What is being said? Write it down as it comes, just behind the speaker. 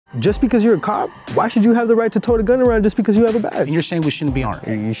Just because you're a cop, why should you have the right to tote a gun around just because you have a badge? And you're saying we shouldn't be armed?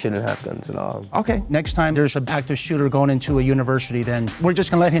 You shouldn't have guns at all. Okay, next time there's an active shooter going into a university, then we're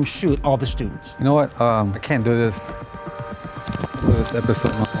just gonna let him shoot all the students. You know what? I can't do this. Do this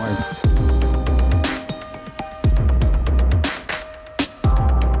episode with my wife.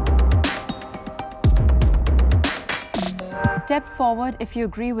 Step forward if you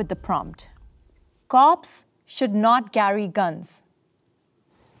agree with the prompt. Cops should not carry guns.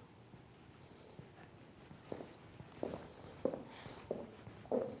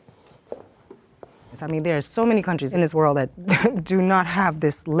 I mean, there are so many countries in this world that do not have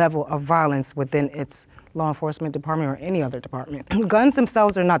this level of violence within its law enforcement department or any other department. Guns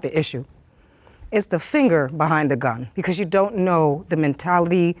themselves are not the issue. It's the finger behind the gun, because you don't know the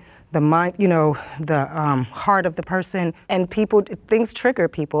mentality, the mind, you know, the heart of the person, and things trigger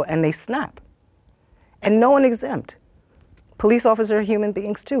people and they snap. And no one exempt. Police officers are human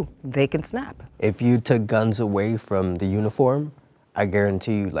beings too. They can snap. If you took guns away from the uniform, I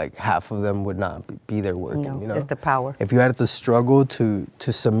guarantee you, like, half of them would not be there working. No, you know? it's the power. If you had to struggle to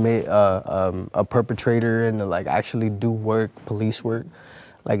submit a perpetrator and to, like, actually do work, police work,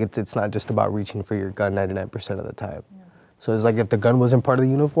 like, it's not just about reaching for your gun 99% of the time. Yeah. So it's like if the gun wasn't part of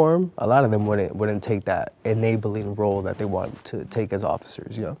the uniform, a lot of them wouldn't take that enabling role that they want to take as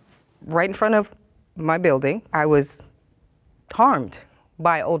officers, you know? Right in front of my building, I was harmed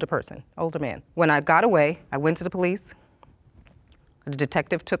by an older man. When I got away, I went to the police. The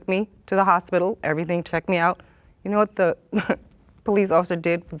detective took me to the hospital, everything, checked me out. You know what the police officer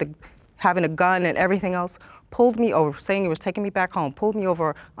did with having a gun and everything else? Pulled me over, saying he was taking me back home, pulled me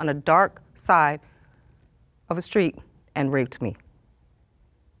over on a dark side of a street and raped me.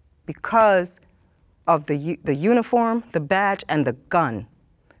 Because of the uniform, the badge, and the gun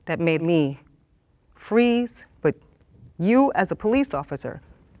that made me freeze. But you, as a police officer,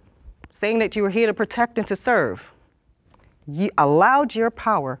 saying that you were here to protect and to serve, you allowed your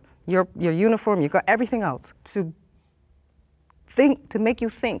power, your uniform, you got everything else to make you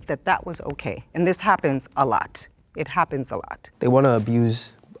think that that was okay. And this happens a lot. It happens a lot. They want to abuse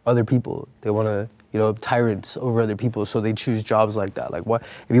other people. They want to, you know, tyrants over other people, so they choose jobs like that. Like, what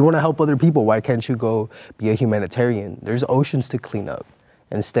if you want to help other people, why can't you go be a humanitarian? There's oceans to clean up.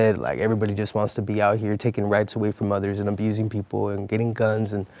 Instead, like, everybody just wants to be out here taking rights away from others and abusing people and getting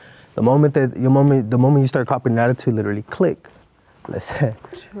guns. And the moment you start copying an attitude, literally click. Let's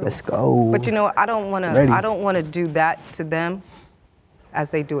go. But you know, I don't want to do that to them as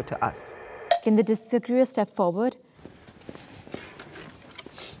they do it to us. Can the disagreeer step forward?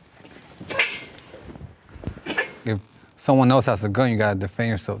 If someone else has a gun, you gotta defend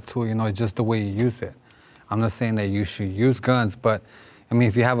yourself too. You know, it's just the way you use it. I'm not saying that you should use guns, but I mean,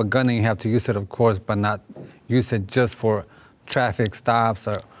 if you have a gun, then you have to use it, of course, but not use it just for traffic stops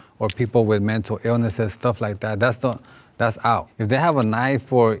or people with mental illnesses, stuff like that. That's out. If they have a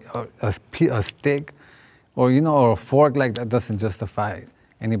knife or a stick, or, you know, or a fork, like that doesn't justify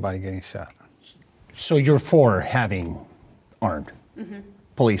anybody getting shot. So you're for having armed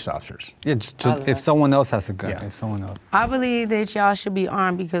police officers? Yeah, if someone else has a gun, if someone else. I believe that y'all should be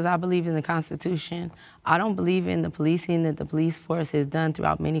armed because I believe in the Constitution. I don't believe in the policing that the police force has done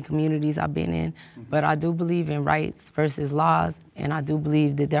throughout many communities I've been in, but I do believe in rights versus laws, and I do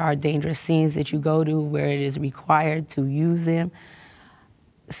believe that there are dangerous scenes that you go to where it is required to use them.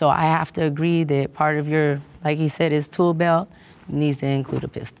 So I have to agree that part of your, like he said, his tool belt needs to include a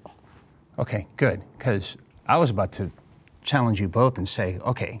pistol. Okay, good, because I was about to challenge you both and say,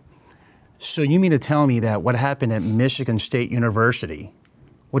 okay, so you mean to tell me that what happened at Michigan State University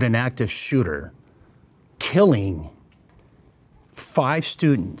with an active shooter killing 5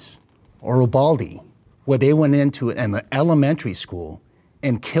 students, or Ubaldi, where they went into an elementary school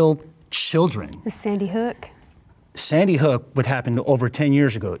and killed children? The Sandy Hook. Sandy Hook, what happened over 10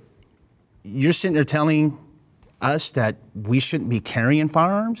 years ago. You're sitting there telling us that we shouldn't be carrying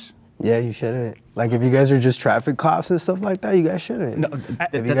firearms? Yeah, you shouldn't. Like, if you guys are just traffic cops and stuff like that, you guys shouldn't. No,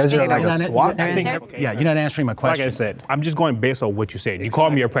 if you guys are like a SWAT team. Yeah, you're not answering my question. Like I said, I'm just going based on what you said. You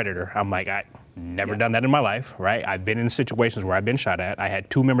called me a predator. I'm like, I never done that in my life, right? I've been in situations where I've been shot at. I had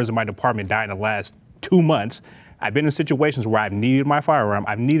 2 members of my department die in the last 2 months. I've been in situations where I've needed my firearm.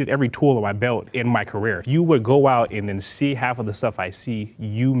 I've needed every tool in my belt in my career. If you would go out and then see half of the stuff I see,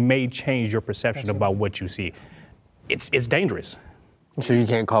 you may change your perception about what you see. It's dangerous. So you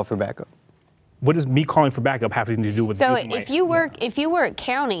can't call for backup? What does me calling for backup having to do with? So if you work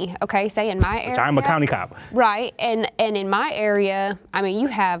county, okay, say in my area. Which I'm a county cop. Right, and in my area, I mean, you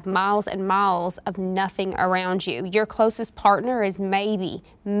have miles and miles of nothing around you. Your closest partner is maybe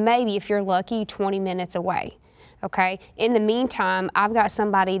if you're lucky, 20 minutes away. Okay. In the meantime, I've got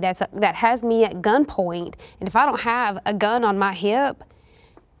somebody that has me at gunpoint, and if I don't have a gun on my hip,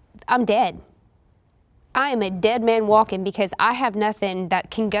 I'm dead. I am a dead man walking because I have nothing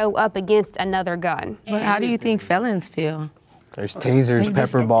that can go up against another gun. But how do you think felons feel? There's tasers,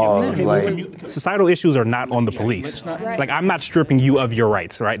 pepper balls. Like, societal issues are not on the police. Like, I'm not stripping you of your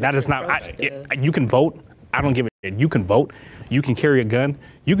rights, right? That is not, you can vote. I don't give a shit. You can vote. You can carry a gun.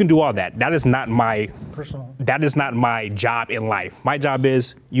 You can do all that. That is not my job in life. My job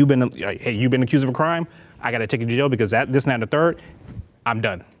is, you've been accused of a crime. I got to take you to jail because that, this, and that, and the third. I'm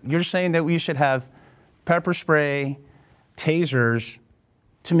done. You're saying that we should have pepper spray, tasers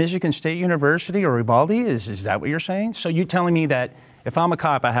to Michigan State University or Uvalde? Is that what you're saying? So you're telling me that if I'm a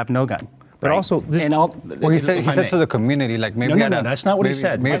cop, I have no gun? But right? also, this, well, he said to the community, like maybe no, that's not what he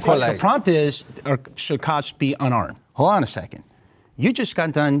said. The prompt is, should cops be unarmed? Hold on a second. You just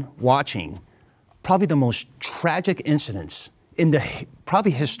got done watching probably the most tragic incidents in the,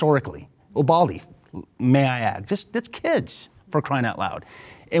 probably historically, Uvalde, may I add. That's kids, for crying out loud.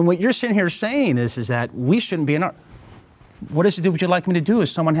 And what you're sitting here saying is that we shouldn't be unarmed. What does it do? Would you like me to do if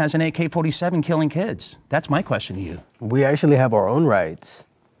someone has an AK-47 killing kids? That's my question to you. We actually have our own rights.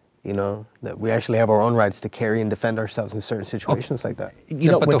 You know, that we actually have our own rights to carry and defend ourselves in certain situations like that. You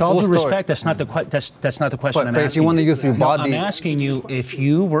know, with all due respect, that's not the question I'm asking. If you want to use your body, I'm asking you if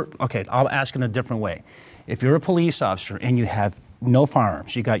you were okay. I'll ask in a different way. If you're a police officer and you have no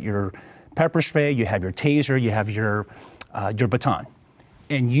firearms, you got your pepper spray, you have your taser, you have your baton,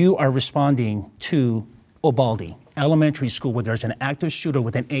 and you are responding to Uvalde Elementary School where there's an active shooter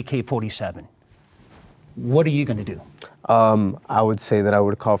with an AK-47, what are you going to do? I would say that I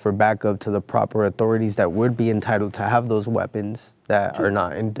would call for backup to the proper authorities that would be entitled to have those weapons that are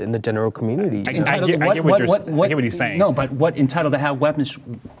not in the general community. I get what he's saying. No, but what entitled to have weapons?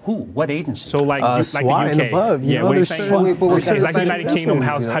 Who? What agency? So like SWAT the UK. and above. Yeah, what he's saying. It's like the United Kingdom.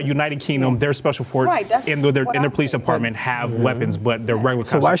 How United Kingdom, their special force in their police department have weapons, but they're regular.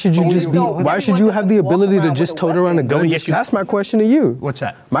 So why should you just be? Why should you have the ability to just tote around a gun? That's my question to you. What's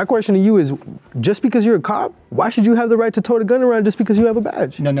that? My question to you is, just because you're a cop, why should you have the right to tote a gun around just because you have a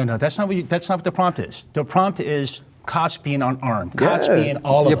badge? No. That's not what the prompt is. The prompt is cops being unarmed, cops being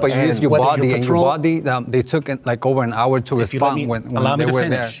all of us. Yeah, but you use your body, and your body, they took like over an hour to respond when they were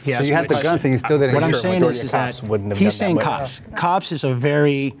there. So you had the guns and you still didn't. What I'm saying is that he's saying cops. Cops is a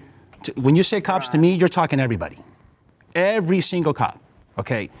very, when you say cops to me, you're talking everybody. Every single cop,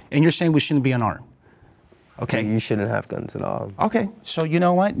 okay? And you're saying we shouldn't be unarmed. Okay. You shouldn't have guns at all. Okay, so you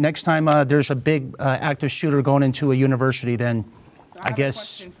know what? Next time there's a big active shooter going into a university, then I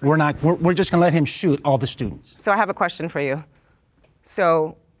guess we're just gonna let him shoot all the students. So I have a question for you.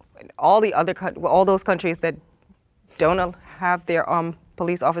 So all those countries that don't have their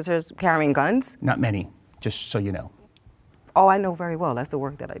police officers carrying guns? Not many, just so you know. Oh, I know very well. That's the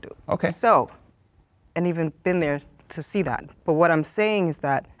work that I do. Okay. So, and even been there to see that. But what I'm saying is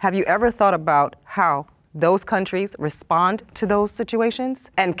that, have you ever thought about how those countries respond to those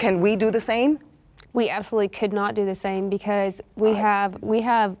situations? And can we do the same? We absolutely could not do the same because we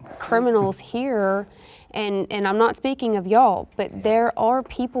have criminals here, and I'm not speaking of y'all, but there are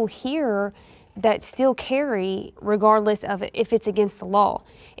people here that still carry regardless of if it's against the law.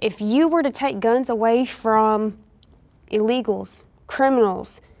 If you were to take guns away from illegals,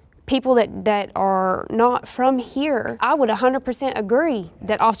 criminals, people that are not from here, I would 100% agree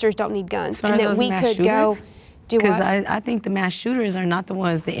that officers don't need guns, so and that we could go do what? Because I think the mass shooters are not the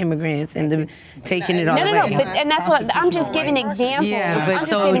ones, the immigrants, and the taking it all away. No, and that's what I'm just giving examples. Yeah, but I'm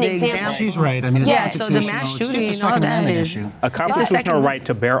just giving examples. She's right. I mean, so the mass shooting and all that is a constitutional right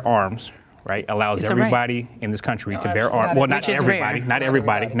to bear arms. Right, allows everybody in this country to bear arms. Well, not everybody, not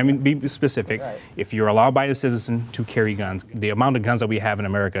everybody. Let me be specific. If you're a law-abiding citizen to carry guns, the amount of guns that we have in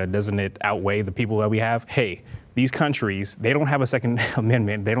America, doesn't it outweigh the people that we have? Hey, these countries, they don't have a Second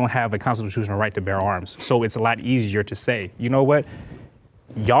Amendment. They don't have a constitutional right to bear arms. So it's a lot easier to say, you know what?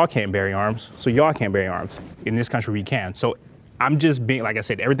 Y'all can't bear arms, so y'all can't bear arms. In this country, we can. So I'm just being, like I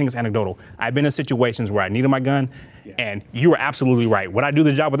said, everything is anecdotal. I've been in situations where I needed my gun, and you were absolutely right. Would I do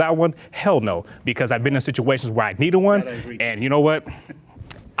the job without one? Hell no, because I've been in situations where I needed one, and you know what?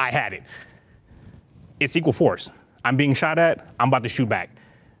 I had it. It's equal force. I'm being shot at, I'm about to shoot back.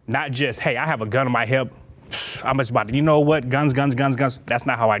 Not just, hey, I have a gun on my hip, I'm just about to, you know what, guns. That's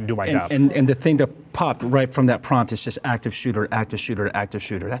not how I do my job. And the thing that popped right from that prompt is just active shooter.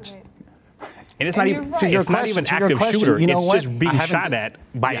 That's... And it's not even active shooter. It's just being shot at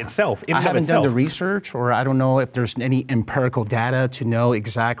by itself. I haven't done the research, or I don't know if there's any empirical data to know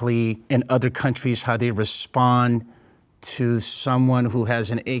exactly in other countries how they respond to someone who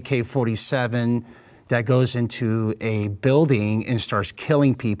has an AK-47 that goes into a building and starts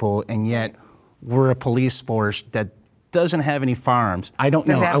killing people, and yet we're a police force that doesn't have any firearms. I don't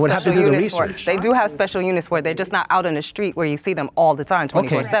know. I would have to do the research. They do have special units for it. They're just not out in the street where you see them all the time,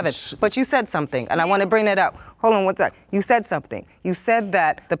 24/7. But you said something, and I want to bring that up. Hold on one sec. You said something. You said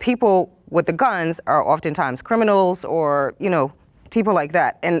that the people with the guns are oftentimes criminals or, you know, people like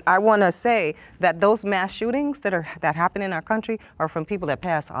that. And I want to say that those mass shootings that happen in our country are from people that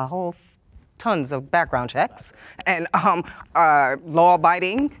pass a whole tons of background checks and are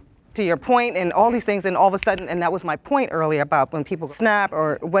law-abiding, to your point, and all these things, and all of a sudden, and that was my point earlier about when people snap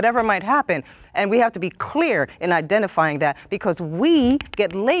or whatever might happen, and we have to be clear in identifying that, because we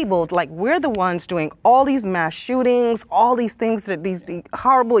get labeled like we're the ones doing all these mass shootings, all these things, these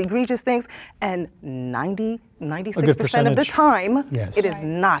horrible, egregious things, and 96% of the time, it is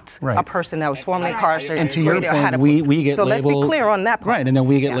not a person that was formerly incarcerated. And to your point, we get so labeled. So let's be clear on that part. Right, and then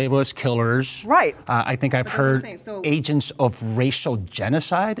we get labeled as killers. Right. I think I've heard agents of racial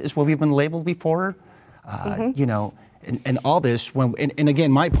genocide is what we've been labeled before. You know, and all this, and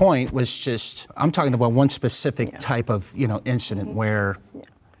again, my point was just, I'm talking about one specific type of, you know, incident where,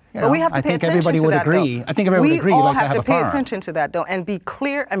 but we have to pay attention to that, I think everybody would agree. I think everybody would agree. We all like have to to pay attention to that, though, and be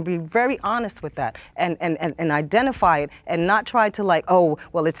clear and be very honest with that, and identify it, and not try to like, oh,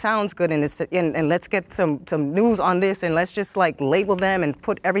 well, it sounds good, and and let's get some news on this, and let's just like label them and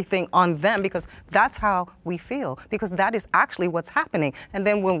put everything on them, because that's how we feel, because that is actually what's happening. And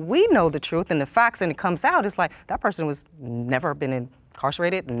then when we know the truth and the facts, and it comes out, it's like that person was never been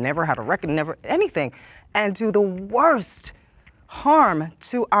incarcerated, never had a record, never anything, and do the worst harm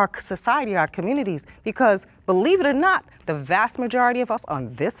to our society, our communities, because believe it or not, the vast majority of us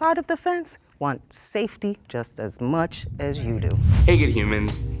on this side of the fence want safety just as much as you do. Hey good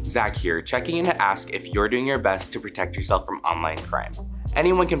humans, Zach here, checking in to ask if you're doing your best to protect yourself from online crime.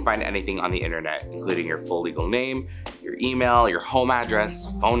 Anyone can find anything on the internet, including your full legal name, your email, your home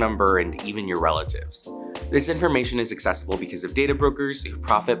address, phone number, and even your relatives. This information is accessible because of data brokers who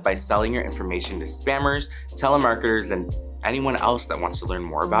profit by selling your information to spammers, telemarketers, and anyone else that wants to learn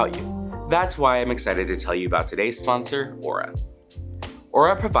more about you. That's why I'm excited to tell you about today's sponsor, Aura.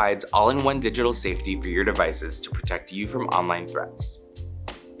 Aura provides all-in-one digital safety for your devices to protect you from online threats.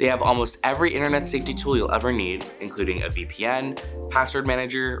 They have almost every internet safety tool you'll ever need, including a VPN, password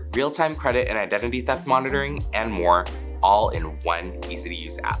manager, real-time credit and identity theft monitoring, and more, all in one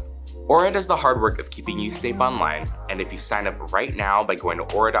easy-to-use app. Aura does the hard work of keeping you safe online, and if you sign up right now by going to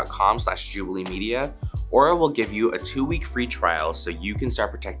aura.com/jubileemedia, Aura will give you a 2-week free trial so you can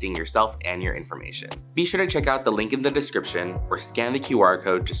start protecting yourself and your information. Be sure to check out the link in the description or scan the QR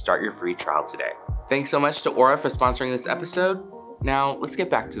code to start your free trial today. Thanks so much to Aura for sponsoring this episode. Now, let's get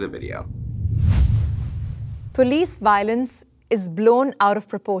back to the video. Police violence is blown out of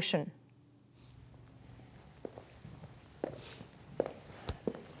proportion.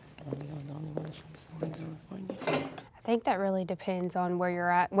 I think that really depends on where you're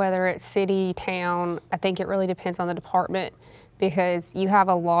at, whether it's city, town. I think it really depends on the department, because you have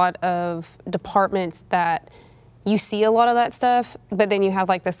a lot of departments that you see a lot of that stuff, but then you have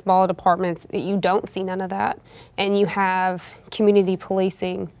like the small departments that you don't see none of that. And you have community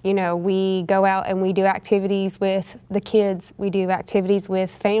policing. You know, we go out and we do activities with the kids. We do activities with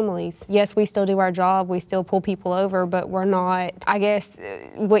families. Yes, we still do our job. We still pull people over, but we're not, I guess,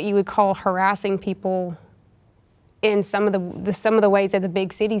 what you would call harassing people in some of the ways that the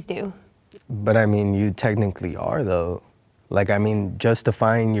big cities do. But I mean, you technically are though. Like, I mean,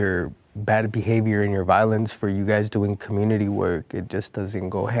 justifying your bad behavior and your violence for you guys doing community work, it just doesn't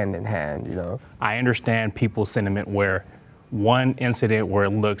go hand in hand, you know? I understand people's sentiment where one incident where it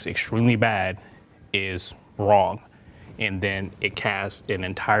looks extremely bad is wrong, and then it casts an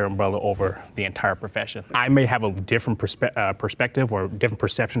entire umbrella over the entire profession. I may have a different perspective or different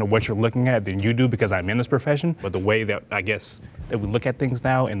perception of what you're looking at than you do because I'm in this profession, but the way that I guess that we look at things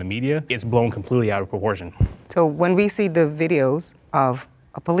now in the media, it's blown completely out of proportion. So when we see the videos of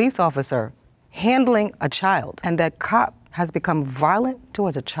a police officer handling a child, and that cop has become violent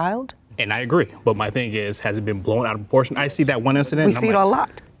towards a child. And I agree, but my thing is, has it been blown out of proportion? I see that one incident. We see it a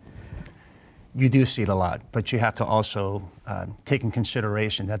lot. You do see it a lot, but you have to also take in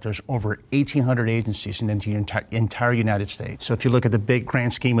consideration that there's over 1,800 agencies in the entire United States. So if you look at the big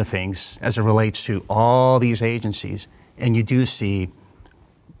grand scheme of things as it relates to all these agencies, and you do see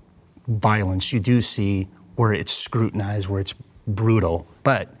violence, you do see where it's scrutinized, where it's brutal,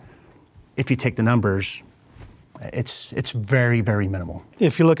 but if you take the numbers, it's very, very minimal.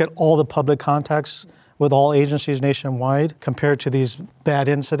 If you look at all the public contacts with all agencies nationwide compared to these bad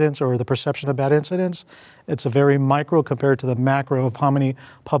incidents or the perception of bad incidents. It's a very micro compared to the macro of how many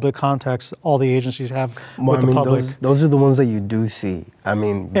public contacts all the agencies have with the public. Those are the ones that you do see. I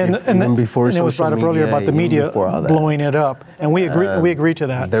mean, even before social media. It was brought up earlier about the media blowing it up, and we agree to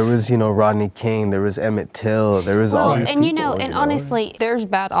that. There was, Rodney King, there was Emmett Till, there was all these people, and honestly, there's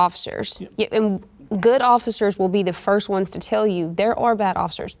bad officers. Yeah, and good officers will be the first ones to tell you there are bad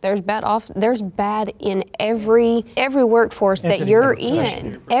officers. There's bad in every workforce that you're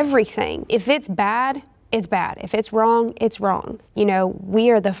in. Everything. If it's bad, it's bad. If it's wrong, it's wrong. We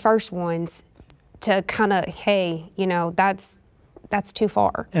are the first ones to kind of, hey, that's too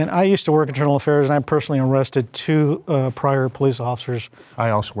far. And I used to work internal affairs, and I personally arrested 2 prior police officers. I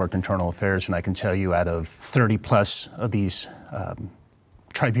also worked internal affairs, and I can tell you out of 30 plus of these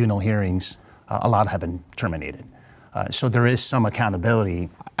tribunal hearings, a lot have been terminated. So there is some accountability.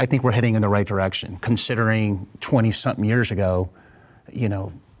 I think we're heading in the right direction, considering 20-something years ago,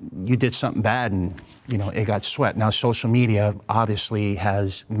 you did something bad and, it got swept. Now, social media obviously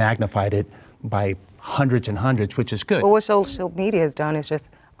has magnified it by hundreds and hundreds, which is good. Well, what social media has done is just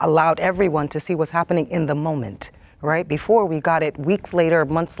allowed everyone to see what's happening in the moment, right? Before, we got it weeks later,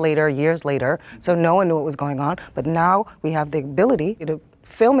 months later, years later, so no one knew what was going on. But now we have the ability to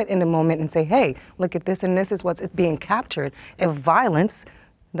film it in the moment and say, hey, look at this, and this is what's being captured. And violence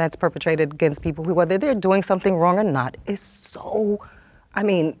that's perpetrated against people, whether they're doing something wrong or not, is so,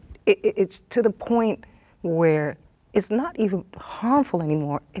 it's to the point where it's not even harmful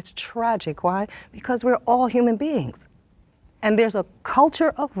anymore. It's tragic. Why? Because we're all human beings. And there's a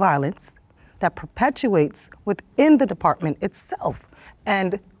culture of violence that perpetuates within the department itself.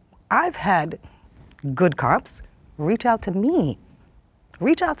 And I've had good cops reach out to me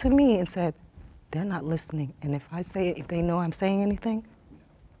and said, they're not listening. And if they know I'm saying anything,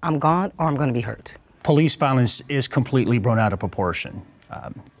 I'm gone or I'm going to be hurt. Police violence is completely blown out of proportion,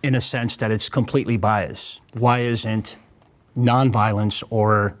 in a sense that it's completely biased. Why isn't nonviolence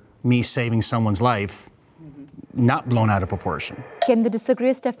or me saving someone's life not blown out of proportion? Can the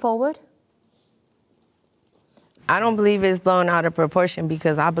disagreeer step forward? I don't believe it's blown out of proportion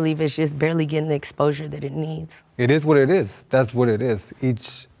because I believe it's just barely getting the exposure that it needs. It is what it is. That's what it is.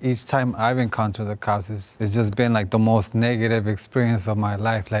 Each time I've encountered the cops, it's just been like the most negative experience of my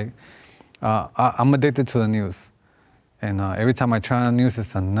life. Like, I'm addicted to the news. And every time I turn on the news,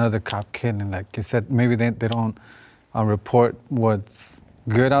 it's another cop killing. Like you said, maybe they don't report what's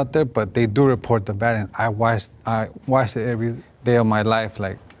good out there, but they do report the bad. And I watch it every day of my life.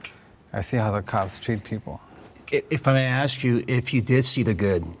 Like, I see how the cops treat people. If I may ask you, if you did see the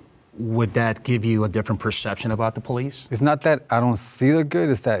good, would that give you a different perception about the police? It's not that I don't see the good,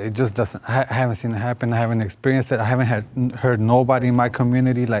 it's that it just doesn't, I haven't seen it happen, I haven't experienced it, I haven't heard nobody in my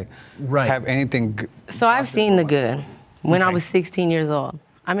community have anything good. So I've seen the good. When I was 16 years old,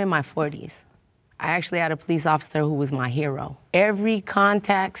 I'm in my 40s. I actually had a police officer who was my hero. Every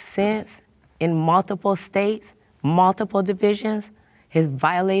contact since in multiple states, multiple divisions, has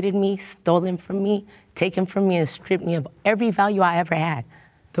violated me, stolen from me, taken from me, and stripped me of every value I ever had.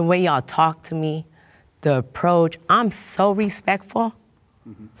 The way y'all talk to me, the approach, I'm so respectful.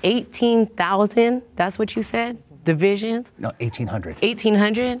 18,000, that's what you said? Divisions? No, 1,800.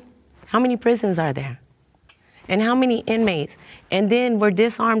 1,800? How many prisons are there? And how many inmates? And then we're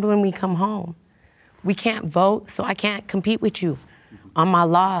disarmed when we come home. We can't vote, so I can't compete with you on my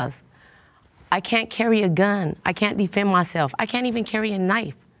laws. I can't carry a gun. I can't defend myself. I can't even carry a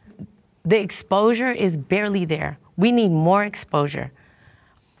knife. The exposure is barely there. We need more exposure.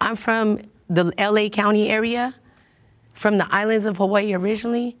 I'm from the LA County area, from the islands of Hawaii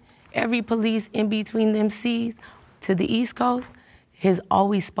originally. Every police in between them seas to the East Coast has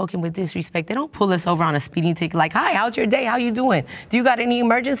always spoken with disrespect. They don't pull us over on a speeding ticket like, hi, how's your day? How you doing? Do you got any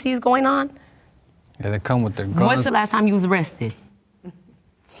emergencies going on? Yeah, they come with their guns. When's the last time you was arrested?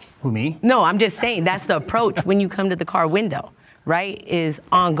 Who, me? No, I'm just saying that's the approach when you come to the car window, right, is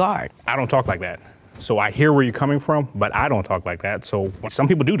on guard. I don't talk like that. So I hear where you're coming from, but I don't talk like that. So some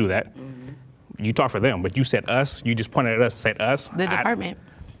people do that. You talk for them, but you said us. You just pointed at us and said us. The department.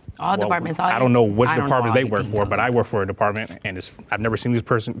 All departments. All I don't know which department they work for, but I work for a department, and I've never seen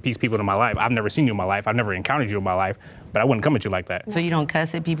these people in my life. I've never seen you in my life. I've never encountered you in my life, but I wouldn't come at you like that. So you don't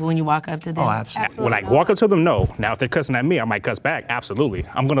cuss at people when you walk up to them? Oh, absolutely. When I walk up to them, no. Now, if they're cussing at me, I might cuss back. Absolutely.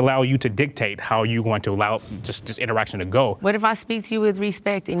 I'm going to allow you to dictate how you're going to allow this interaction to go. What if I speak to you with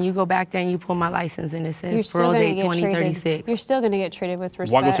respect and you go back there and you pull my license and it says parole date 2036? You're still going to get treated with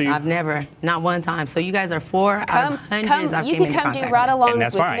respect. I've never, not one time. So you guys are 4 out of hundreds I've You can come do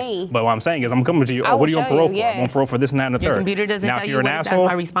ride-alongs with me. But what I'm saying is, I'm coming to you. I Oh, what are will you on show parole you, for? I'm on yes. parole for this and that and the Your third. computer doesn't now, tell if you you're an what, asshole,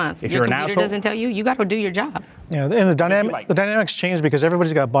 that's my response. If Your you're an computer asshole, doesn't tell you, you got to do your job. Yeah, and the dynamics change because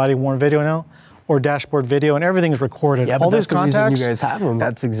everybody's got body-worn video now, or dashboard video, and everything's recorded. Yeah, all but these that's the reason contacts. you guys have them.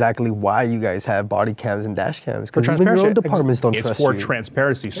 That's exactly why you guys have body cams and dash cams. For Because even your own transparency. departments don't it's trust for you.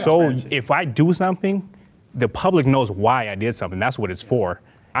 transparency. So if I do something, the public knows why I did something. That's what it's for.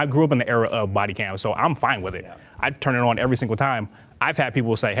 I grew up in the era of body cams, so I'm fine with it. I turn it on every single time. I've had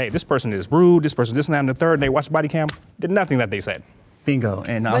people say, hey, this person is rude, this person this and that and the third, and they watch the body cam, did nothing that they said. Bingo.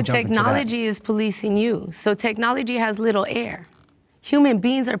 And I'll But jump into that. technology is policing you. So technology has little air. Human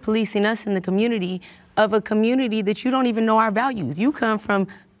beings are policing us in the community of a community that you don't even know our values. You come from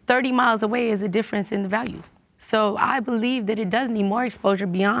 30 miles away is a difference in the values. So I believe that it does need more exposure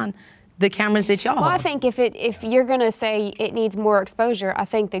beyond the cameras that y'all Well, I have. think if you're gonna say it needs more exposure, I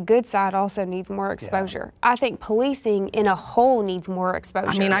think the good side also needs more exposure. I think policing in a whole needs more exposure.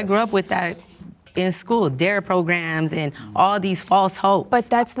 I mean, I grew up with that in school, DARE programs and all these false hopes. But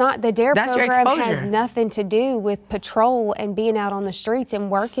that's not, the DARE That's your program has exposure. nothing to do with patrol and being out on the streets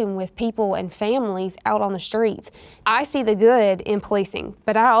and working with people and families out on the streets. I see the good in policing,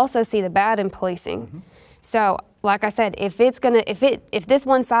 but I also see the bad in policing. So, like I said, if this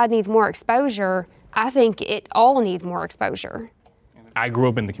one side needs more exposure, I think it all needs more exposure. I grew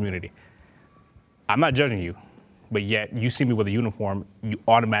up in the community. I'm not judging you, but yet you see me with a uniform, you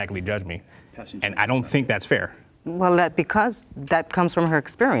automatically judge me. And I don't think that's fair. Well, because that comes from her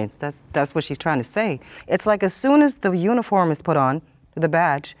experience. That's what she's trying to say. It's like as soon as the uniform is put on, the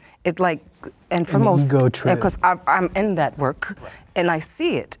badge, it's like, and for most, ego trip. because I'm in that work, and I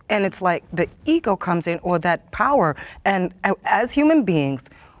see it, and it's like the ego comes in, or that power. And as human beings,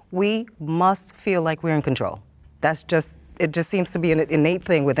 we must feel like we're in control. It just seems to be an innate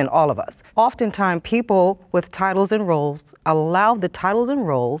thing within all of us. Oftentimes, people with titles and roles allow the titles and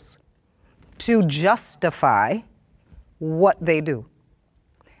roles to justify what they do.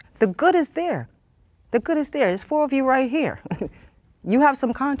 The good is there. The good is there. There's 4 of you right here. You have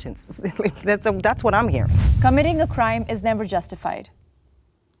some conscience. That's what I'm hearing. Committing a crime is never justified.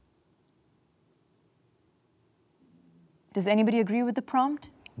 Does anybody agree with the prompt?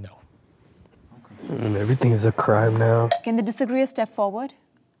 No. Everything is a crime now. Can the disagreeer step forward?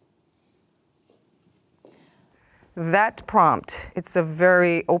 That prompt, it's a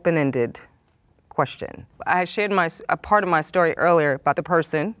very open-ended question. I shared a part of my story earlier about the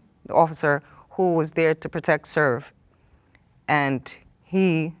person, the officer, who was there to protect, serve, and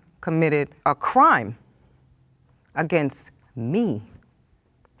he committed a crime against me.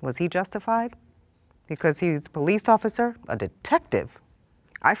 Was he justified? Because he's a police officer, a detective.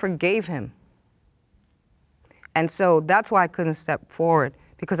 I forgave him. And so that's why I couldn't step forward,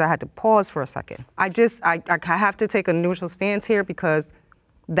 because I had to pause for a second. I have to take a neutral stance here because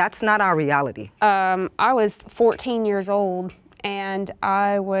that's not our reality. I was 14 years old and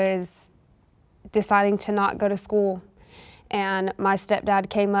I was deciding to not go to school. And my stepdad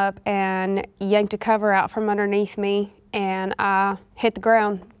came up and yanked a cover out from underneath me, and I hit the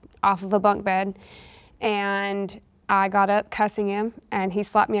ground off of a bunk bed. And I got up cussing him, and he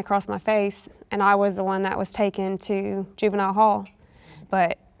slapped me across my face, and I was the one that was taken to juvenile hall.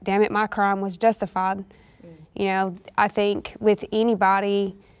 But damn it, my crime was justified. You know, I think with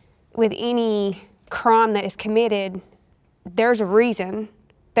anybody, with any crime that is committed, there's a reason,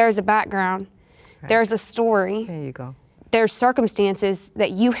 there's a background, there's a story. There you go. There's circumstances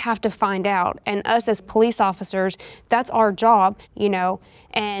that you have to find out. And us as police officers, that's our job, you know,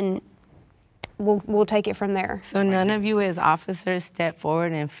 and we'll take it from there. So none of you as officers stepped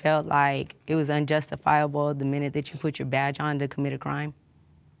forward and felt like it was unjustifiable the minute that you put your badge on to commit a crime?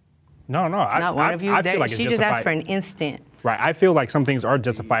 No. Not one of you? I feel like it's she just asked justified. for an instant. Right, I feel like some things are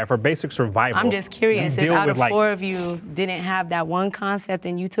justified for basic survival. I'm just curious, You if deal out with, of 4 of you didn't have that one concept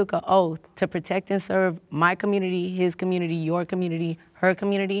and you took an oath to protect and serve my community, his community, your community, her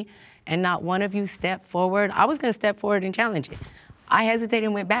community, and not one of you stepped forward, I was gonna step forward and challenge it. I hesitated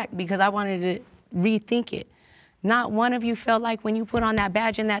and went back because I wanted to rethink it. Not one of you felt like when you put on that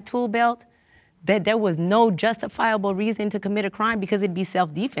badge and that tool belt, that there was no justifiable reason to commit a crime because it'd be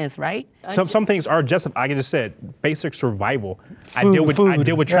self-defense, right? Some things are justified. Like I just said, basic survival. I deal with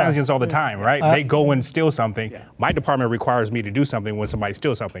Yeah. transients all the time, right? They go and steal something. My department requires me to do something when somebody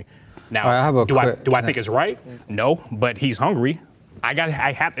steals something. Now, I have a do I quick- think it's right? No, but he's hungry.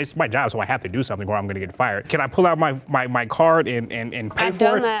 It's my job, so I have to do something or I'm gonna get fired. Can I pull out my card and pay I've for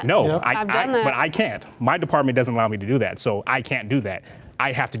done it? that. No, Yep. I've done that. But I can't. My department doesn't allow me to do that, so I can't do that.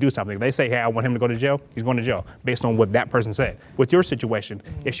 I have to do something. They say, hey, I want him to go to jail, he's going to jail, based on what that person said. With your situation,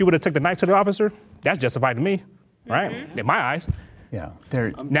 if she would have took the knife to the officer, that's justified to me, right? In my eyes. Yeah.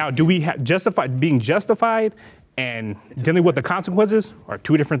 Now, do we being justified and dealing with the consequences are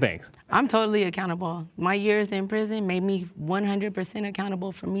two different things? I'm totally accountable. My years in prison made me 100%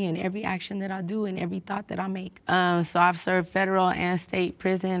 accountable for me in every action that I do and every thought that I make. So I've served federal and state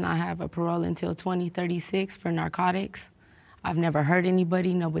prison. I have a parole until 2036 for narcotics. I've never hurt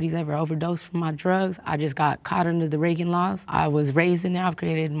anybody. Nobody's ever overdosed from my drugs. I just got caught under the Reagan laws. I was raised in there. I've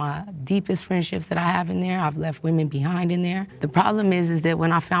created my deepest friendships that I have in there. I've left women behind in there. The problem is that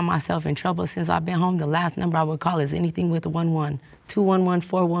when I found myself in trouble since I've been home, the last number I would call is anything with a 11, 211,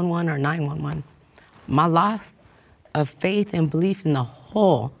 411, or 911. My loss of faith and belief in the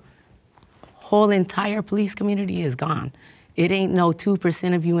whole entire police community is gone. It ain't no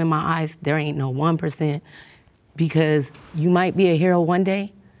 2% of you in my eyes. There ain't no 1%. Because you might be a hero one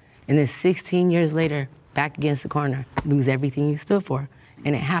day, and then 16 years later, back against the corner, lose everything you stood for.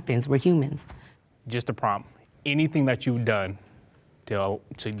 And it happens, we're humans. Just a prompt. Anything that you've done to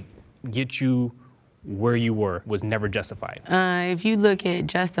get you where you were was never justified. If you look at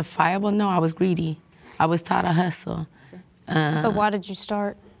justifiable, no, I was greedy. I was taught to hustle. But why did you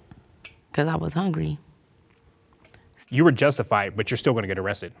start? Because I was hungry. You were justified, but you're still gonna get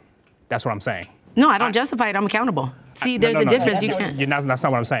arrested. That's what I'm saying. No, I don't justify it, I'm accountable. See, there's a difference, you can't. That's not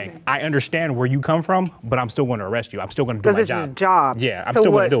what I'm saying. I understand where you come from, but I'm still gonna arrest you. I'm still gonna do my job. Because this is a job. Yeah, I'm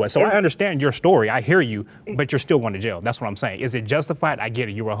still gonna do it. So I understand your story, I hear you, but you're still going to jail. That's what I'm saying. Is it justified? I get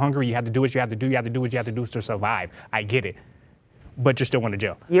it. You were hungry, you had to do what you had to do, you had to do what you had to do to survive. I get it. But you're still going to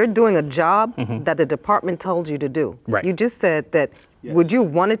jail. You're doing a job that the department told you to do. Right. You just said that, would you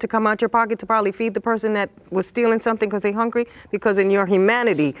want it to come out your pocket to probably feed the person that was stealing something because they're hungry? Because in your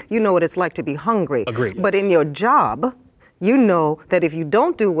humanity, you know what it's like to be hungry. Agreed. But in your job, you know that if you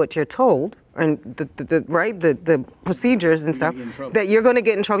don't do what you're told, and the procedures and stuff, that you're going to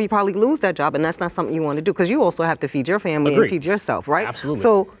get in trouble. You probably lose that job, and that's not something you want to do because you also have to feed your family and feed yourself, right? Absolutely.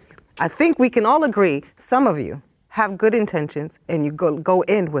 So I think we can all agree, some of you have good intentions and you go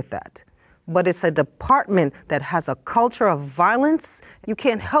in with that. But it's a department that has a culture of violence. You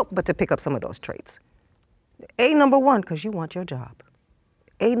can't help but to pick up some of those traits. Number one, because you want your job.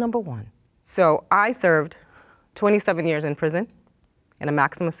 Number one. So I served 27 years in prison, in a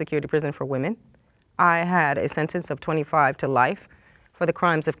maximum security prison for women. I had a sentence of 25 to life for the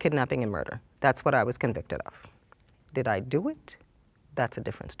crimes of kidnapping and murder. That's what I was convicted of. Did I do it? That's a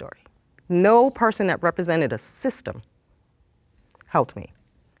different story. No person that represented a system helped me.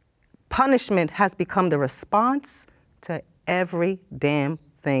 Punishment has become the response to every damn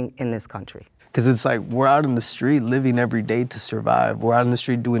thing in this country. Because it's like we're out in the street living every day to survive. We're out in the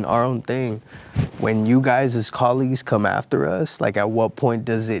street doing our own thing. When you guys as colleagues come after us, like at what point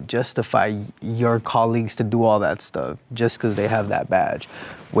does it justify your colleagues to do all that stuff just because they have that badge?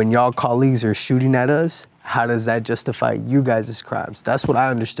 When y'all colleagues are shooting at us, how does that justify you guys' crimes? That's what I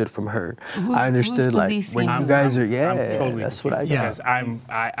understood from her. I understood like when you guys are, that's what I got. Because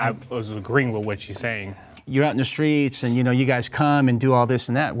I was agreeing with what she's saying. You're out in the streets and you guys come and do all this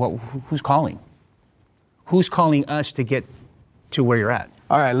and that. Well, who's calling? Who's calling us to get to where you're at?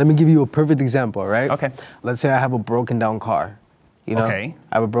 All right, let me give you a perfect example, right? Okay. Let's say I have a broken down car. Okay.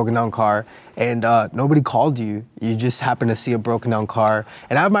 I have a broken down car and nobody called you. You just happen to see a broken down car.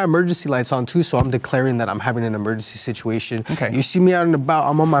 And I have my emergency lights on too, so I'm declaring that I'm having an emergency situation. Okay. You see me out and about,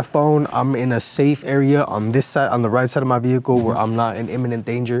 I'm on my phone, I'm in a safe area on this side, on the right side of my vehicle where I'm not in imminent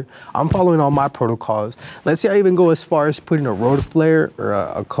danger. I'm following all my protocols. Let's say I even go as far as putting a road flare or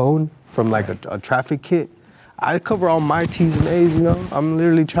a cone from like a traffic kit. I cover all my T's and A's, I'm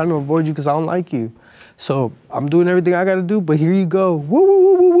literally trying to avoid you because I don't like you. So I'm doing everything I gotta do, but here you go. Woo, woo,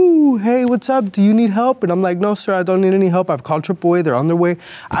 woo, woo, woo. Hey, what's up? Do you need help? And I'm like, no, sir, I don't need any help. I've called AAA, they're on their way.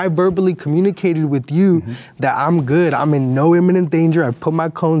 I verbally communicated with you that I'm good. I'm in no imminent danger. I've put my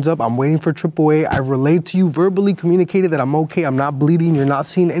cones up. I'm waiting for AAA. I've relayed to you, verbally communicated that I'm okay. I'm not bleeding. You're not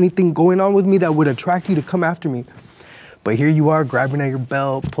seeing anything going on with me that would attract you to come after me. But here you are grabbing at your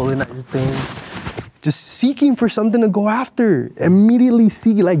belt, pulling at your thing. Just seeking for something to go after. Immediately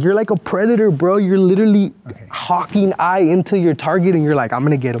seeking, like you're like a predator, bro. You're literally hawking eye into your target and you're like, I'm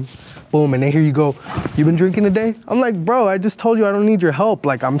gonna get him. Boom, and then here you go. You been drinking today? I'm like, bro, I just told you I don't need your help.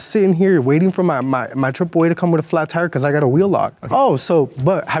 Like I'm sitting here waiting for my AAA to come with a flat tire because I got a wheel lock. Okay. Oh,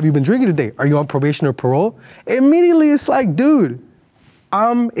 but have you been drinking today? Are you on probation or parole? Immediately it's like, dude,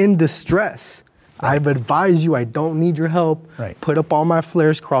 I'm in distress. Right. I've advised you I don't need your help. Right. Put up all my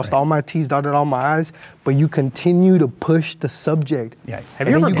flares, crossed all my T's, dotted all my I's, but you continue to push the subject. Yeah. Have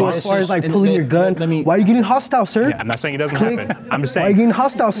you ever go as far as like pulling your gun? Why are you getting hostile, sir? Yeah, I'm not saying it doesn't happen. I'm just saying. Why are you getting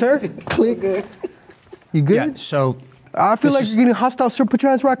hostile, sir? Click. You good? Yeah, so. I feel like you're getting hostile, sir. Put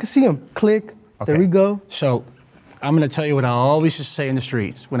your hands where I can see them. Click. Okay. There we go. So I'm going to tell you what I always just say in the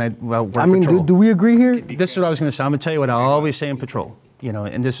streets when I work I mean, patrol. do we agree here? This is what I was going to say. I'm going to tell you what I always say in patrol. You know,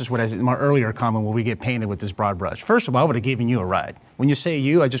 and this is what I said in my earlier comment where we get painted with this broad brush. First of all, I would have given you a ride. When you say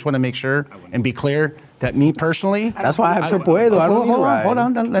you, I just want to make sure and be clear that me personally. That's why I have AAA though. I don't need a ride. Hold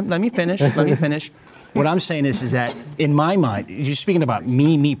on. Let me finish. Let me finish. What I'm saying is that in my mind, you're speaking about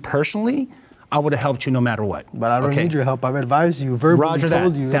me personally. I would have helped you no matter what. But I don't need your help. I've advised you, verbally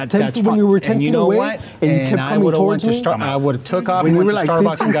told you. That's when you were 10 and you feet know away, what? and you kept I coming would have went towards to me. I would have took off When and you went were to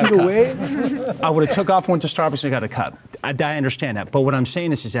like Starbucks and 15 got a feet away. cup. I would have took off and went to Starbucks and got a cup. I understand that. But what I'm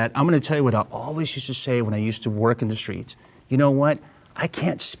saying is that I'm going to tell you what I always used to say when I used to work in the streets. You know what? I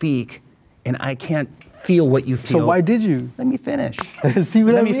can't speak and I can't feel what you feel. So why did you? Let me finish. See what I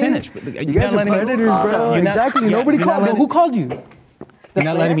mean? Let me finish. You guys are predators, bro. Exactly. Nobody called. Who called you? You're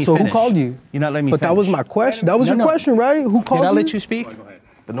not letting me so finish. Who called you? You're not letting me But finish. that was my question. That was your question, right? Who called you? Did I let you speak?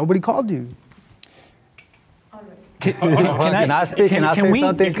 But nobody called you. Can I speak? Can I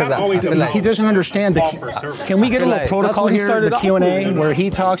say something? He doesn't understand. Can we get a little protocol here, the Q&A, where he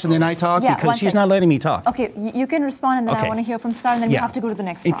talks and then I talk? Yeah, because he's not letting me talk. Okay, you can respond, and then I want to hear from Star, and then we have to go to the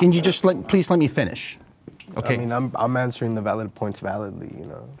next one. Can you just please let me finish? Okay. I mean, I'm answering the valid points validly, you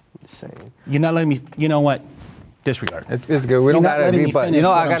know. Just saying. You're not letting me. You know what? Disregard. It's good. We don't gotta agree, but you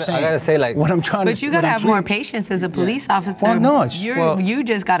know, I gotta say like what I'm trying to. But you gotta have more patience as a police officer. Well, no, you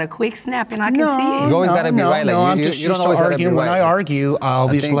just got a quick snap, and I can see it. You always gotta be right. Like I'm you just don't always gotta be right. When I argue, I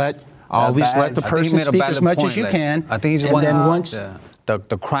always let the person speak as much as you can. I think he just wanted. And then once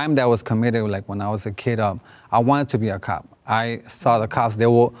the crime that was committed, like when I was a kid, I wanted to be a cop. I saw the cops.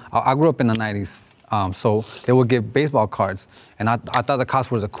 I grew up in the '90s, so they would give baseball cards, and I thought the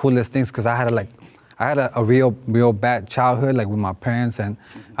cops were the coolest things because I had a real bad childhood, like with my parents, and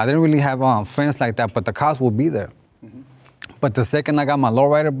I didn't really have friends like that, but the cops would be there. But the second I got my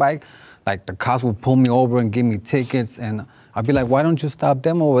lowrider bike, like the cops would pull me over and give me tickets, and I'd be like, why don't you stop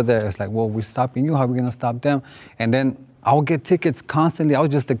them over there? It's like, well, we're stopping you, how are we gonna stop them? And then I would get tickets constantly. I was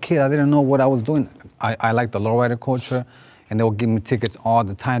just a kid, I didn't know what I was doing. I liked the lowrider culture, and they would give me tickets all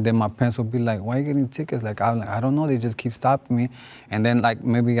the time. Then my parents would be like, why are you getting tickets? Like, I'm like, I don't know, they just keep stopping me. And then like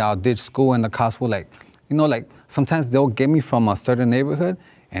maybe I'll ditch school and the cops will like, you know, like sometimes they'll get me from a certain neighborhood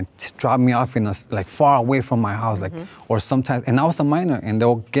and drop me off in like far away from my house, like, or sometimes, and I was a minor, and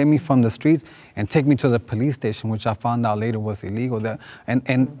they'll get me from the streets and take me to the police station, which I found out later was illegal.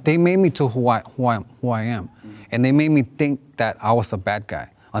 And they made me to who I am. And they made me think that I was a bad guy.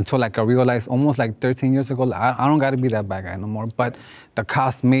 Until like I realized almost like 13 years ago, I don't gotta be that bad guy no more. But the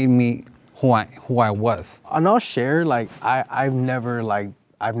cops made me who I was. And I'll share, like I've never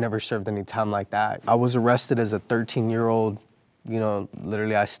served any time like that. I was arrested as a 13-year-old, you know,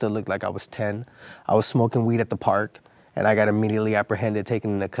 literally I still looked like I was 10. I was smoking weed at the park, and I got immediately apprehended,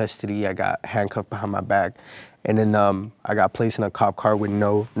 taken into custody. I got handcuffed behind my back, and then I got placed in a cop car with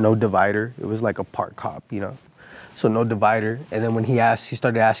no divider. It was like a park cop, you know. So no divider. And then when he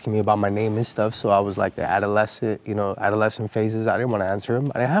started asking me about my name and stuff. So I was like the adolescent phases. I didn't want to answer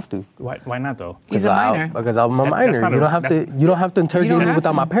him. I didn't have to. Why not though? He's a minor. Because I'm a minor. You don't have to interrogate me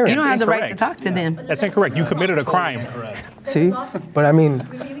without my parents. You don't have the right to talk to them. That's incorrect. You committed a crime. See? But I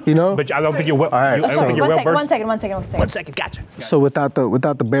mean, you know. But I don't think you're well. All right. One second. Gotcha. So without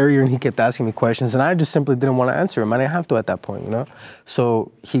the barrier, and he kept asking me questions, and I just simply didn't want to answer him. I didn't have to at that point, you know.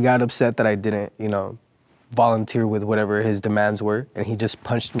 So he got upset that I didn't, you know, volunteer with whatever his demands were, and he just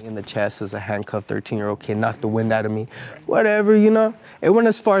punched me in the chest as a handcuffed 13-year-old kid, knocked the wind out of me, whatever, you know. It went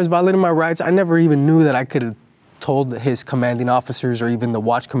as far as violating my rights. I never even knew that I could have told his commanding officers or even the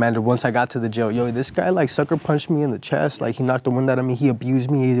watch commander once I got to the jail, yo, this guy like sucker punched me in the chest, like he knocked the wind out of me, he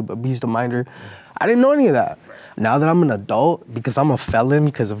abused me, he abused a minor. I didn't know any of that. Now that I'm an adult, because I'm a felon,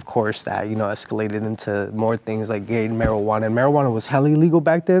 because of course that, you know, escalated into more things like getting marijuana, and marijuana was hella illegal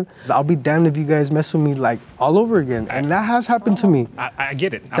back then. I'll be damned if you guys mess with me like all over again, and that has happened to me. I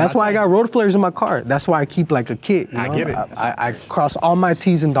get it. That's why I got road flares in my car. That's why I keep like a kid, you know? I get it. I cross all my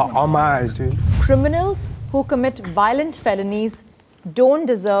T's and dot all my I's, dude. Criminals who commit violent felonies don't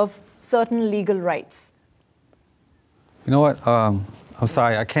deserve certain legal rights. You know what? I'm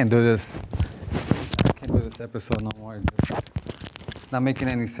sorry, I can't do this. I can't do this episode no more. It's not making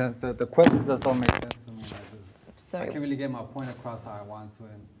any sense. The questions just don't make sense to me. I can't really get my point across how I want to.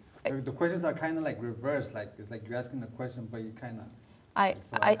 And the questions are kind of like reversed. Like it's like you're asking the question, but you kind of. I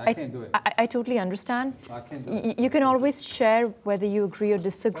can't do it. I totally understand. So I can't do it. You can always share whether you agree or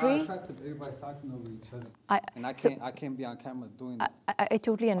disagree. Well, I tried to, everybody's talking over each other. And I can't be on camera doing that. I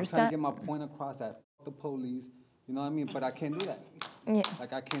totally understand. I'm trying to get my point across that the police, you know what I mean? But I can't do that. Yeah.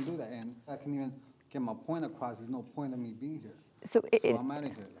 Like I can't do that, and I can't even get my point across. There's no point of me being here. So I'm out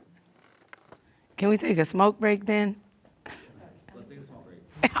of here. Can we take a smoke break then? Let's take a smoke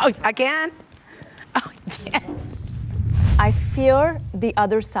break. Oh, I can? Oh, yes. I fear the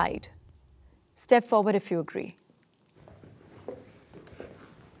other side. Step forward if you agree.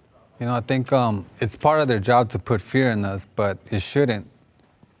 You know, I think it's part of their job to put fear in us, but it shouldn't.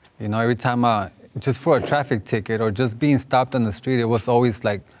 You know, every time, just for a traffic ticket or just being stopped on the street, it was always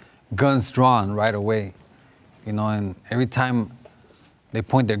like guns drawn right away. You know, and every time they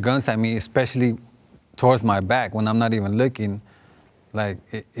point their guns at me, especially towards my back when I'm not even looking, like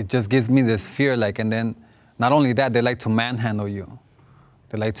it just gives me this fear. Like, and then not only that, they like to manhandle you.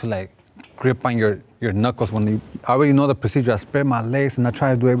 They like to like grip on your knuckles when you already know the procedure. I spread my legs and I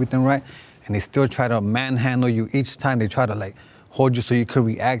try to do everything right, and they still try to manhandle you each time. They try to like hold you so you could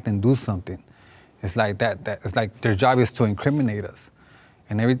react and do something. It's like that it's like their job is to incriminate us.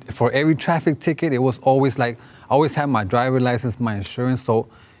 And for every traffic ticket, it was always like, I always had my driver's license, my insurance, so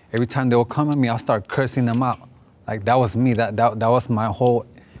every time they would come at me, I'll start cursing them out. Like that was me, that was my whole,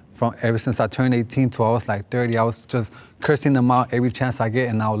 from ever since I turned 18 till I was like 30, I was just cursing them out every chance I get,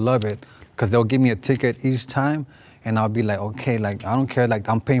 and I'll love it. Because they'll give me a ticket each time, and I'll be like, okay, like I don't care, like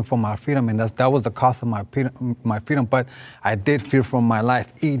I'm paying for my freedom, and that was the cost of my freedom. But I did fear for my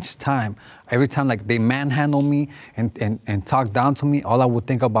life each time. Every time like they manhandle me and talk down to me, all I would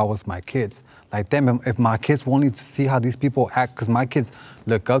think about was my kids. Like them, if my kids wanted to see how these people act, because my kids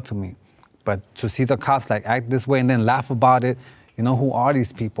look up to me, but to see the cops like act this way and then laugh about it, you know, who are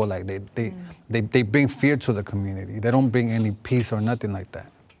these people? Like they bring fear to the community. They don't bring any peace or nothing like that.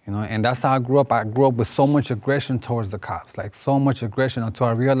 You know, and that's how I grew up. I grew up with so much aggression towards the cops, like so much aggression, until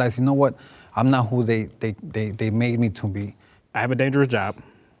I realized, you know what, I'm not who they made me to be. I have a dangerous job,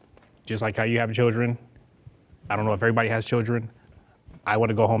 just like how you have children. I don't know if everybody has children. I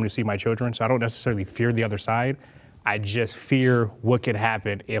want to go home to see my children, so I don't necessarily fear the other side. I just fear what could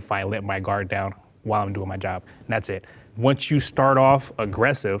happen if I let my guard down while I'm doing my job, and that's it. Once you start off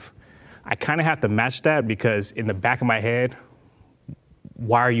aggressive, I kind of have to match that, because in the back of my head,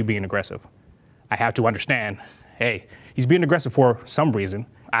 why are you being aggressive? I have to understand, hey, he's being aggressive for some reason.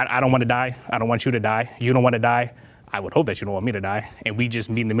 I don't want to die. I don't want you to die. You don't want to die. I would hope that you don't want me to die. And we just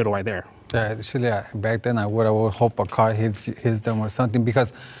meet in the middle right there. Yeah, actually, back then I would hope a car hits them or something,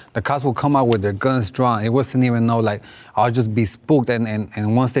 because the cops would come out with their guns drawn. It wasn't even no like, I'll just be spooked.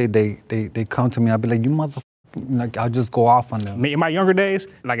 And once they come to me, I'll be like, you motherfucker. Like, I'll just go off on them. In my younger days,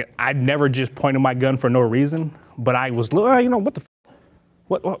 like I'd never just pointed my gun for no reason, but I was, you know, what the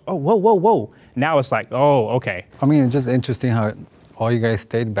What? Oh, whoa. Now it's like, oh, okay. I mean, it's just interesting how all you guys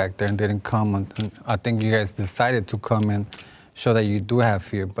stayed back there and didn't come. And I think you guys decided to come and show that you do have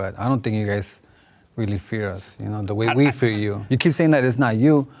fear, but I don't think you guys really fear us, you know, the way we fear you. You keep saying that it's not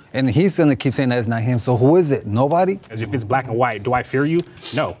you, and he's gonna keep saying that it's not him, so who is it? Nobody? As if it's black and white. Do I fear you?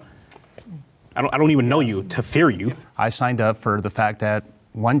 No. I don't even know you to fear you. I signed up for the fact that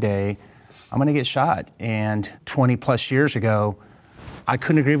one day I'm gonna get shot, and 20 plus years ago, I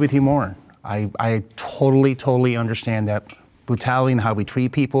couldn't agree with you more. I totally understand that brutality and how we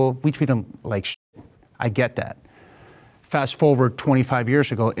treat people, we treat them like shit. I get that. Fast forward 25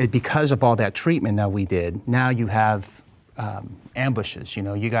 years ago, because of all that treatment that we did, now you have ambushes. You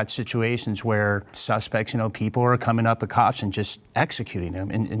know, you got situations where suspects, you know, people are coming up at cops and just executing them.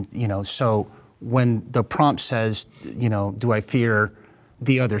 And you know, so when the prompt says, you know, do I fear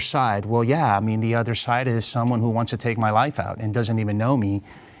the other side? Well, yeah, I mean, the other side is someone who wants to take my life out and doesn't even know me.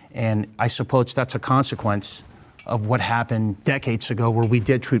 And I suppose that's a consequence of what happened decades ago where we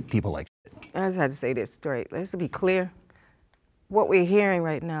did treat people like shit. I just had to say this straight. Let's be clear. What we're hearing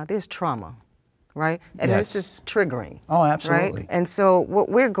right now, there's trauma, right? And Yes. this is triggering. Oh, absolutely. Right? And so what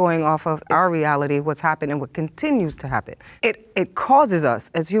we're going off of our reality, what's happened and what continues to happen, it causes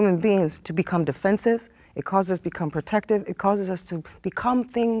us as human beings to become defensive. It causes us to become protective. It causes us to become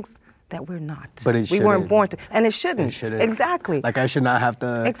things that we're not. But it we weren't shouldn't. born to, and it shouldn't. It shouldn't. Exactly. Like, I should not have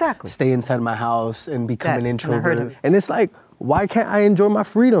to stay inside my house and become an And I heard introvert. it. And it's like, why can't I enjoy my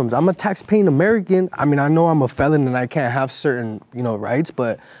freedoms? I'm a tax-paying American. I mean, I know I'm a felon and I can't have certain, you know, rights,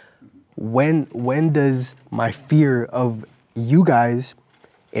 but when does my fear of you guys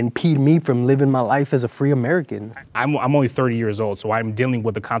impede me from living my life as a free American? I'm only 30 years old, so I'm dealing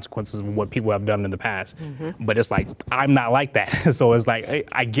with the consequences of what people have done in the past. But it's like, I'm not like that. So it's like,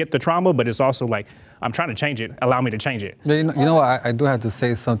 I get the trauma, but it's also like, I'm trying to change it. Allow me to change it. You know what, I do have to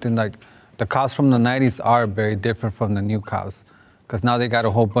say something, like, the cops from the 90s are very different from the new cops, because now they got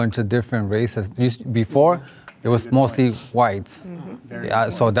a whole bunch of different races. Before, it was mostly whites. Yeah,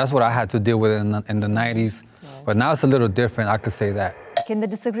 so that's what I had to deal with in the 90s. But now it's a little different, I could say that. Can the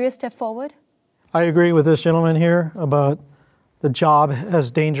disagreeer step forward? I agree with this gentleman here about the job has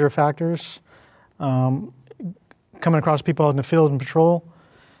danger factors. Coming across people out in the field and patrol,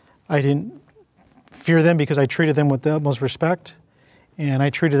 I didn't fear them because I treated them with the utmost respect, and I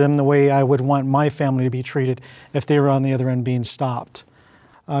treated them the way I would want my family to be treated if they were on the other end being stopped.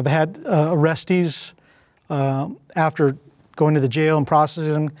 I've had arrestees after going to the jail and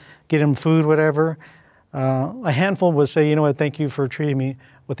processing them, get them food, whatever. A handful would say, you know what, thank you for treating me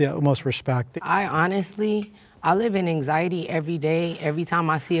with the utmost respect. I live in anxiety every day. Every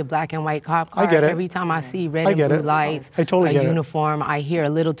time I see a black and white cop car, I get it. Every time I see red and blue lights, I totally get it. uniform, I hear a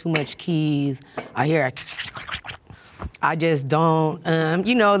little too much keys. I hear I just don't,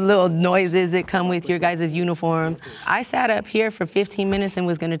 you know, little noises that come with your guys' uniforms. I sat up here for 15 minutes and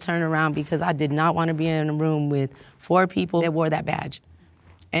was gonna turn around because I did not want to be in a room with 4 people that wore that badge.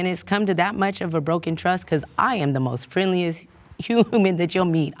 And it's come to that much of a broken trust because I am the most friendliest human that you'll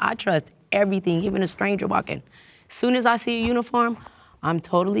meet. I trust everything, even a stranger walking. As soon as I see a uniform, I'm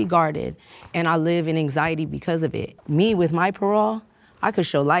totally guarded, and I live in anxiety because of it. Me, with my parole, I could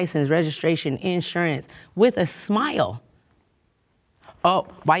show license, registration, insurance with a smile. Oh,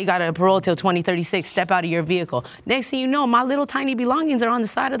 why you got a parole till 2036? Step out of your vehicle. Next thing you know, my little tiny belongings are on the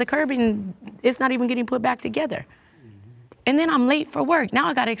side of the curb and it's not even getting put back together. And then I'm late for work. Now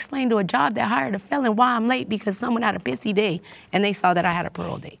I gotta explain to a job that hired a felon why I'm late because someone had a pissy day and they saw that I had a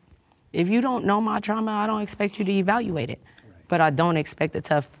parole date. If you don't know my trauma, I don't expect you to evaluate it. But I don't expect a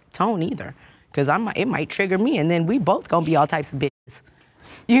tough tone either, because it might trigger me, and then we both gonna be all types of bitches.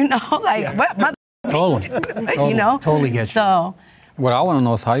 You know, like, what? Totally. You know? Totally get you. So. What I want to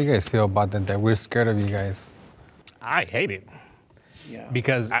know is how you guys feel about that we're scared of you guys. I hate it. Yeah.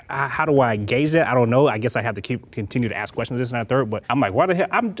 Because how do I gauge that? I don't know. I guess I have to continue to ask questions, this and that, third. But I'm like, why the hell?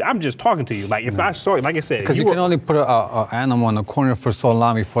 I'm just talking to you. Like, if I saw, like I said, because you can only put an animal in a corner for so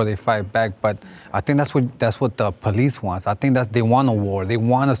long before they fight back. But I think that's what the police wants. I think that they want a war. They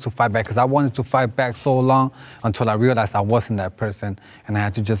want us to fight back. Because I wanted to fight back so long until I realized I wasn't that person, and I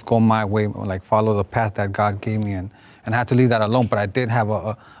had to just go my way, like follow the path that God gave me, and I had to leave that alone. But I did have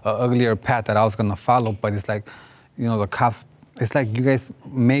a uglier path that I was gonna follow. But it's like, you know, the cops. It's like you guys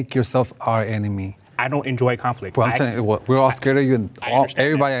make yourself our enemy. I don't enjoy conflict. Well, I'm telling you, we're all scared of you.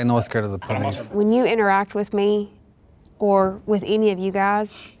 Everybody I know is scared of the police. When you interact with me or with any of you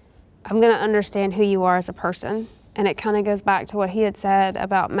guys, I'm going to understand who you are as a person. And it kind of goes back to what he had said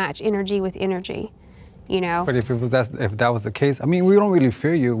about match energy with energy, you know? But if that was the case, I mean, we don't really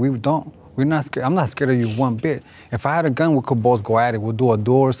fear you. We're not scared. I'm not scared of you one bit. If I had a gun, we could both go at it. We'll do a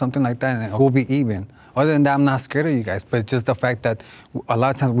duel or something like that, and we'll be even. Other than that, I'm not scared of you guys, but it's just the fact that a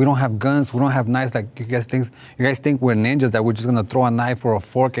lot of times we don't have guns, we don't have knives. Like you guys think we're ninjas, that we're just gonna throw a knife or a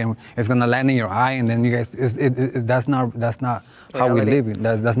fork and it's gonna land in your eye, and then you guys, that's not how we live.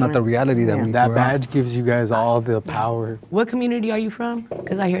 That's not the reality that we. That badge gives you guys all the power. What community are you from?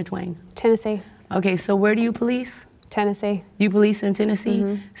 Because I hear twang. Tennessee. Okay, so where do you police? Tennessee. You police in Tennessee?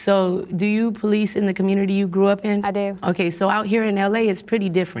 Mm-hmm. So do you police in the community you grew up in? I do. Okay, so out here in LA, it's pretty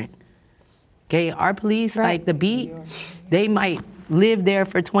different. Okay, our police, like the beat, they might live there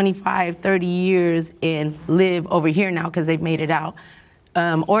for 25, 30 years and live over here now because they've made it out.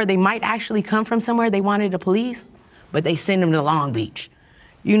 Or they might actually come from somewhere they wanted to police, but they send them to Long Beach.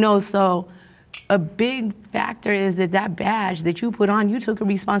 You know, so a big factor is that badge that you put on, you took a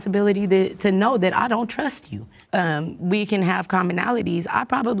responsibility to know that I don't trust you. We can have commonalities. I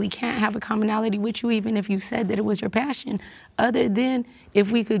probably can't have a commonality with you even if you said that it was your passion, other than if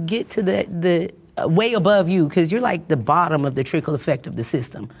we could get to the way above you, because you're like the bottom of the trickle effect of the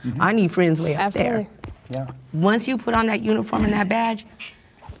system. Mm-hmm. I need friends way up there. Yeah. Once you put on that uniform and that badge,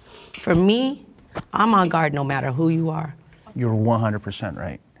 for me, I'm on guard no matter who you are. You're 100%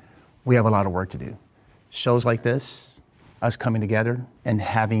 right. We have a lot of work to do. Shows like this, us coming together and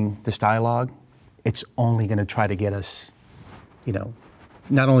having this dialogue, it's only gonna try to get us, you know,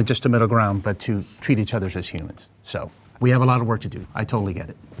 not only just to middle ground, but to treat each other as humans. So we have a lot of work to do. I totally get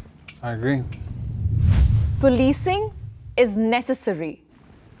it. I agree. Policing is necessary.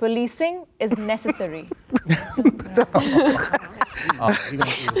 Policing is necessary. Oh,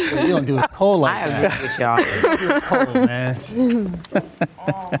 you don't do it cold like that. I agree with y'all. Cold, man.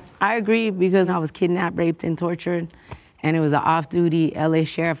 I agree because I was kidnapped, raped, and tortured, and it was an off-duty LA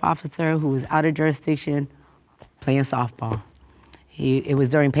sheriff officer who was out of jurisdiction playing softball. It was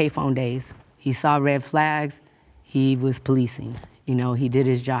during payphone days. He saw red flags. He was policing. You know, he did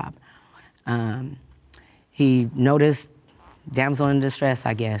his job. He noticed damsel in distress,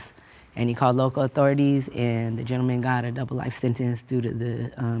 I guess, and he called local authorities, and the gentleman got a double life sentence due to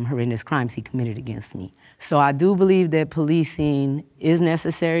the horrendous crimes he committed against me. So I do believe that policing is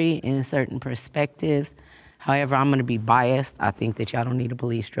necessary in certain perspectives. However, I'm going to be biased. I think that y'all don't need a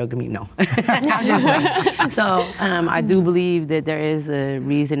police drug me. No. I'm just playing. So I do believe that there is a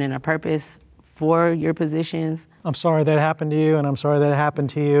reason and a purpose for your positions. I'm sorry that happened to you, and I'm sorry that happened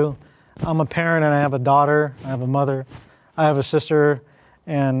to you. I'm a parent, and I have a daughter, I have a mother, I have a sister,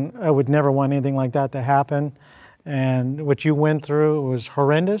 and I would never want anything like that to happen. And what you went through was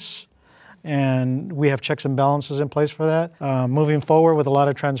horrendous, and we have checks and balances in place for that. Moving forward with a lot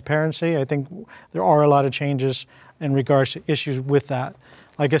of transparency, I think there are a lot of changes in regards to issues with that.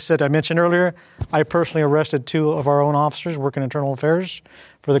 Like I said, I mentioned earlier, I personally arrested 2 of our own officers working internal affairs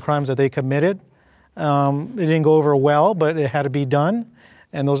for the crimes that they committed. It didn't go over well, but it had to be done.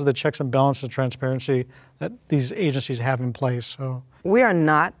 And those are the checks and balances of transparency that these agencies have in place. So We are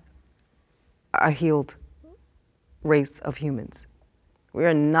not a healed race of humans. We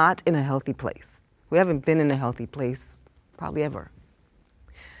are not in a healthy place. We haven't been in a healthy place probably ever.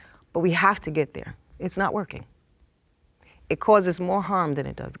 But we have to get there. It's not working. It causes more harm than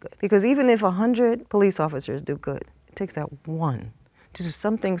it does good. Because even if 100 police officers do good, it takes that one to do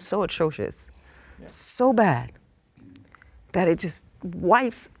something so atrocious, so bad, that it just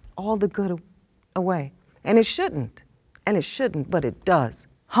wipes all the good away. And it shouldn't. And it shouldn't, but it does.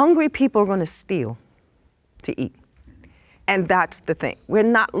 Hungry people are going to steal to eat. And that's the thing. We're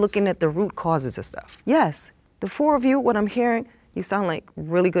not looking at the root causes of stuff. Yes, the 4 of you, what I'm hearing, you sound like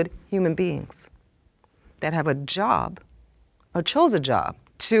really good human beings that have a job or chose a job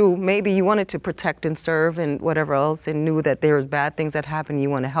to, maybe you wanted to protect and serve and whatever else, and knew that there was bad things that happened, you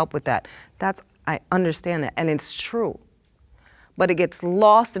want to help with that. I understand that, and it's true. But it gets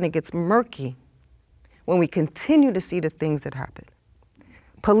lost and it gets murky when we continue to see the things that happen.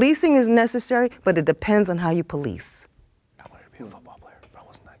 Policing is necessary, but it depends on how you police. I wanted to be a football player, but I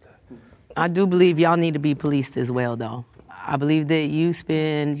wasn't that good. I do believe y'all need to be policed as well, though. I believe that you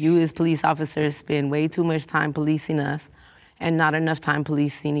as police officers spend way too much time policing us and not enough time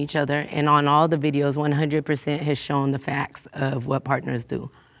policing each other. And on all the videos, 100% has shown the facts of what partners do.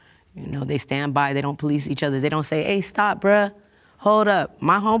 You know, they stand by, they don't police each other. They don't say, hey, stop, bruh, hold up.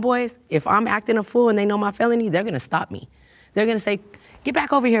 My homeboys, if I'm acting a fool and they know my felony, they're gonna stop me. They're gonna say, get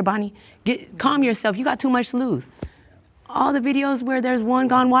back over here, Bonnie. Calm yourself, you got too much to lose. All the videos where there's one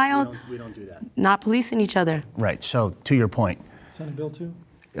gone wild, We don't do that. not policing each other. Right, so to your point. Senate Bill 2?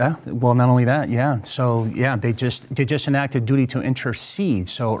 Yeah, well, not only that, yeah. So, yeah, they just enacted duty to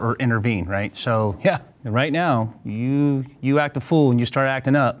intercede, or intervene, right? So, yeah, right now, you act a fool and you start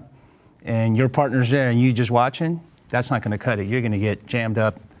acting up, and your partner's there and you just watching, that's not gonna cut it. You're gonna get jammed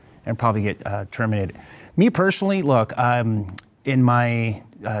up and probably get terminated. Me personally, look, in my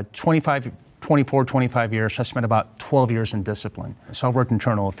 25 years, I spent about 12 years in discipline. So I worked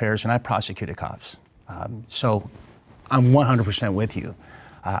internal affairs and I prosecuted cops. So I'm 100% with you.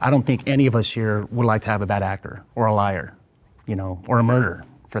 I don't think any of us here would like to have a bad actor or a liar, you know, or a murderer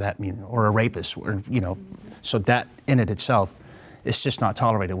for that meaning, or a rapist, or, you know, so that in it itself, it's just not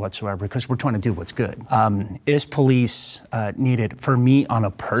tolerated whatsoever because we're trying to do what's good. Is police needed? For me, on a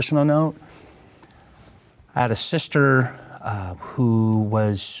personal note, I had a sister who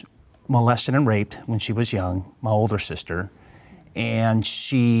was molested and raped when she was young, my older sister, and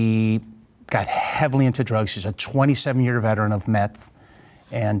she got heavily into drugs. She's a 27-year veteran of meth,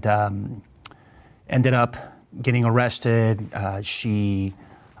 and ended up getting arrested. She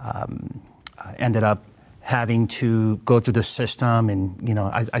ended up having to go through the system, and you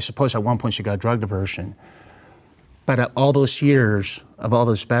know, I suppose at one point she got drug diversion. But all those years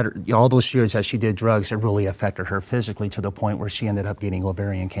that she did drugs, it really affected her physically to the point where she ended up getting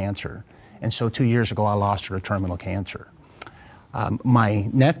ovarian cancer. And so 2 years ago, I lost her to terminal cancer. My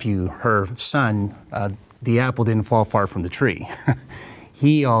nephew, her son, the apple didn't fall far from the tree.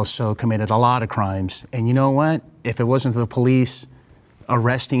 He also committed a lot of crimes. And you know what? If it wasn't for the police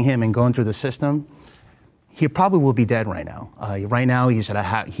arresting him and going through the system, he probably will be dead right now. Right now,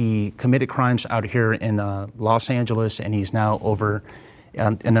 he committed crimes out here in Los Angeles, and he's now over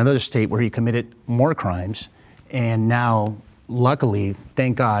in another state where he committed more crimes. And now, luckily,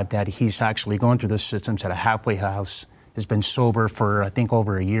 thank God that he's actually going through the systems at a halfway house, has been sober for, I think,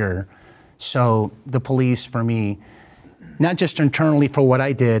 over a year. So the police, for me, not just internally for what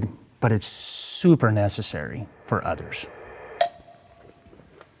I did, but it's super necessary for others.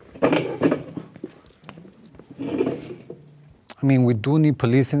 I mean, we do need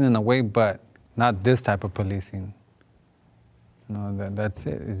policing in a way, but not this type of policing. No, that's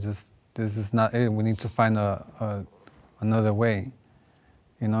it. It's just, this is not it. We need to find another way.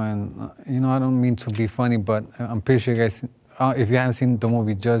 You know, and you know, I don't mean to be funny, but I'm pretty sure you guys, if you haven't seen the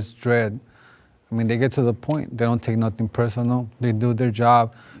movie Judge Dredd, I mean, they get to the point. They don't take nothing personal. They do their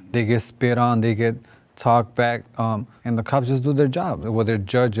job. They get spit on. They get talk back, and the cops just do their job. Well, they're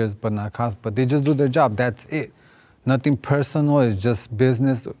judges, but not cops, but they just do their job. That's it. Nothing personal. It's just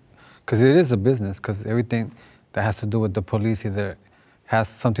business, because it is a business. Because everything that has to do with the police either has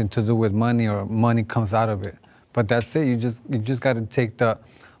something to do with money or money comes out of it. But that's it. You just got to take the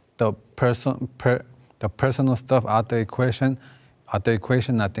personal stuff out the equation. I think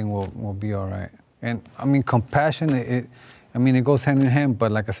will be all right. And I mean, compassion. It goes hand in hand.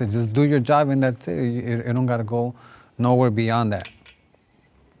 But like I said, just do your job, and that's it. You don't got to go nowhere beyond that.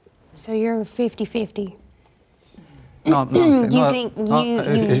 So you're 50-50. No,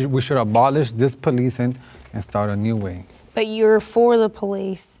 you we should abolish this policing and start a new way. But you're for the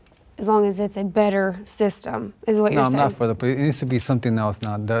police as long as it's a better system, is what you're saying? No, I'm not for the police. It needs to be something else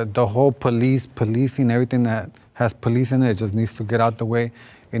now. The whole policing, everything that has police in it just needs to get out the way.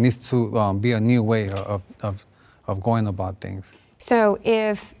 It needs to be a new way of going about things. So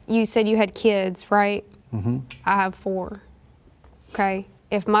if you said you had kids, right? Mm-hmm. I have 4. Okay.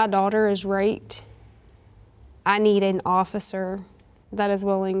 If my daughter is raped, I need an officer that is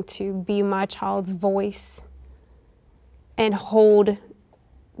willing to be my child's voice and hold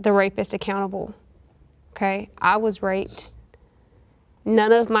the rapist accountable. Okay? I was raped.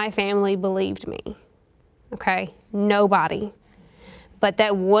 None of my family believed me. Okay? Nobody. But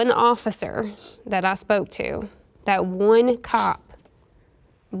that one officer that I spoke to, that one cop,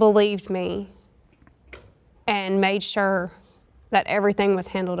 believed me and made sure that everything was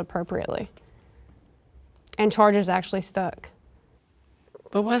handled appropriately. And charges actually stuck.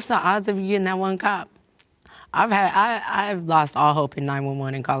 But what's the odds of you getting that one cop? I've lost all hope in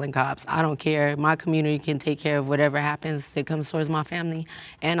 911 and calling cops. I don't care. My community can take care of whatever happens that comes towards my family.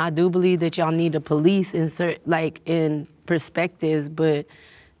 And I do believe that y'all need the police in perspectives, but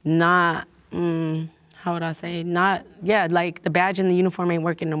not, how would I say, like the badge and the uniform ain't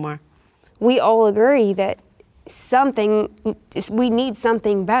working no more. We all agree that we need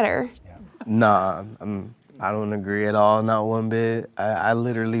something better. Nah, I don't agree at all, not one bit. I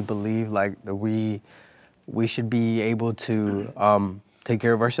literally believe like that we should be able to take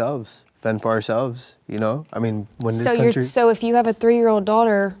care of ourselves, fend for ourselves, you know? I mean, when this country... So if you have a 3-year-old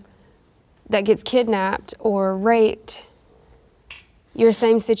daughter that gets kidnapped or raped, your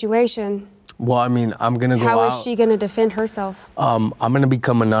same situation. Well, I mean, I'm gonna go out. How is she gonna defend herself? I'm gonna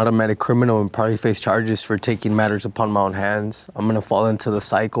become an automatic criminal and probably face charges for taking matters upon my own hands. I'm gonna fall into the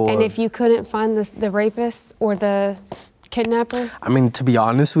cycle. And if you couldn't find the rapist or the kidnapper? I mean, to be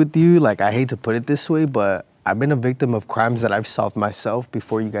honest with you, like, I hate to put it this way, but I've been a victim of crimes that I've solved myself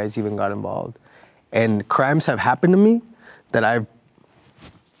before you guys even got involved. And crimes have happened to me that I've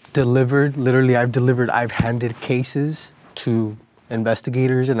delivered, I've handed cases to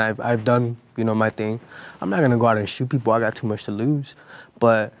investigators, and I've done, you know, my thing. I'm not gonna go out and shoot people. I got too much to lose.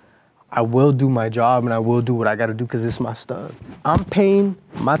 But I will do my job, and I will do what I gotta do because it's my stuff.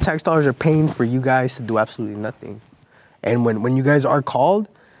 My tax dollars are paying for you guys to do absolutely nothing. And when you guys are called,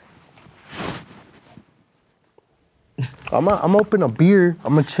 I'm gonna open a beer,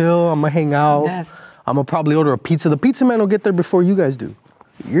 I'm gonna chill, I'm gonna hang out, I'm gonna probably order a pizza. The pizza man will get there before you guys do.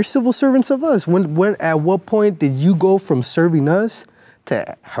 You're civil servants of us. At what point did you go from serving us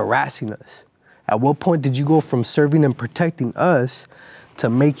to harassing us? At what point did you go from serving and protecting us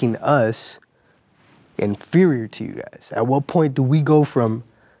to making us inferior to you guys? At what point do we go from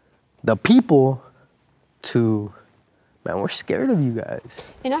the people to, man, we're scared of you guys?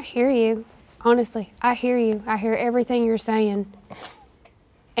 And I hear you, honestly. I hear you. I hear everything you're saying.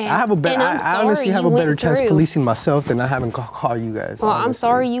 And, I honestly have a better chance policing myself than I having call you guys. Well, honestly. I'm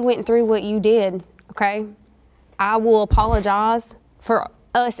sorry you went through what you did, okay? I will apologize for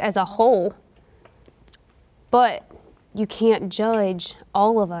us as a whole, but you can't judge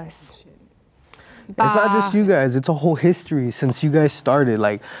all of us. It's not just you guys, it's a whole history since you guys started.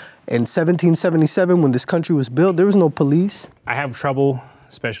 Like, in 1777, when this country was built, there was no police. I have trouble,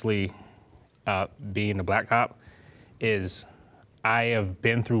 especially being a black cop, is I have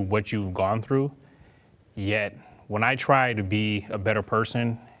been through what you've gone through, yet when I try to be a better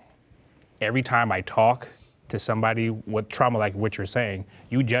person, every time I talk to somebody with trauma like what you're saying,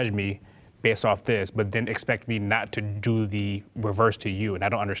 you judge me based off this, but then expect me not to do the reverse to you, and I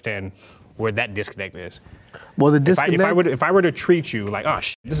don't understand where that disconnect is. Well, the disconnect... If I were to treat you like, oh,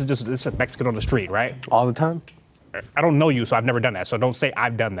 this is a Mexican on the street, right? All the time? I don't know you, so I've never done that, so don't say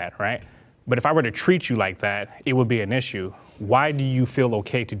I've done that, right? But if I were to treat you like that, it would be an issue. Why do you feel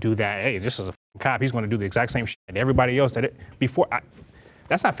okay to do that? Hey, this is a cop, he's gonna do the exact same shit everybody else did it before.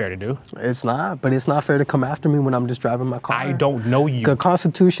 That's not fair to do. It's not, but it's not fair to come after me when I'm just driving my car. I don't know you. The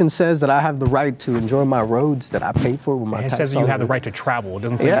Constitution says that I have the right to enjoy my roads that I pay for with my tax dollars. It says that you have the right to travel. It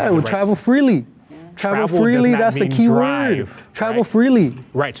doesn't say yeah, we travel freely. Travel does freely, not that's the mean key drive, word. Travel right? freely.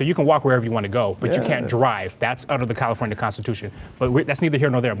 Right, so you can walk wherever you want to go, but you Yeah. can't drive. That's under the California Constitution. But that's neither here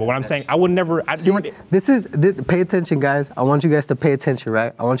nor there. But what I'm saying, I would never. Pay attention, guys. I want you guys to pay attention,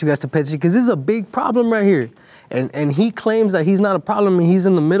 right? I want you guys to pay attention because this is a big problem right here. And he claims that he's not a problem and he's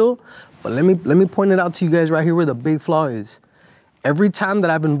in the middle. But let me point it out to you guys right here where the big flaw is. Every time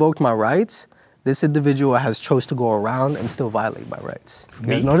that I've invoked my rights, this individual has chose to go around and still violate my rights. You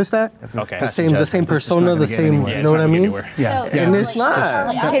guys notice that? Okay. The same persona, the same, you know what I mean? Yeah. And it's not.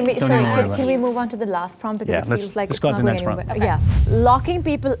 Can we move on to the last prompt because it feels like let's it's go not to the going next anywhere. prompt. Yeah, locking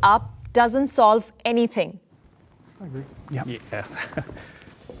people up doesn't solve anything. I agree. Yeah. Yeah.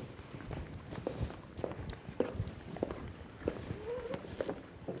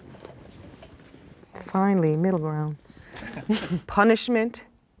 Finally, middle ground. Punishment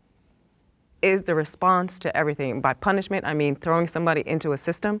is the response to everything. By punishment, I mean throwing somebody into a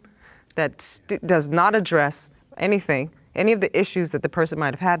system that does not address anything, any of the issues that the person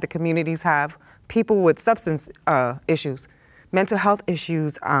might have had, the communities have, people with substance issues, mental health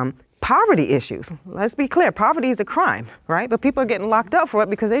issues, poverty issues. Let's be clear, poverty is a crime, right? But people are getting locked up for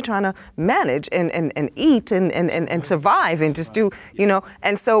it because they're trying to manage and eat and survive and just do, you know.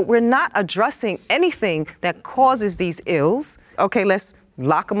 And so we're not addressing anything that causes these ills. Okay, let's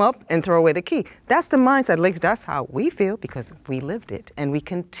lock them up and throw away the key. That's the mindset, at least that's how we feel because we lived it and we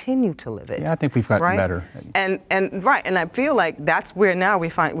continue to live it. Yeah, I think we've gotten better. And I feel like that's where now we're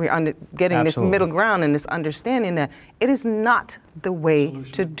getting this middle ground and this understanding that it is not the way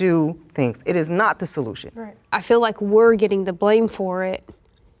to do things. It is not the solution. Right. I feel like we're getting the blame for it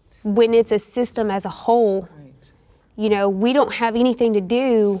when it's a system as a whole. You know, we don't have anything to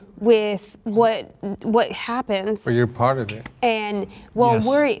do with what happens. But you're part of it. And well,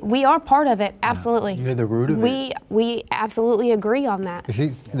 Yes. we are part of it, absolutely. You're the root of it. We absolutely agree on that. You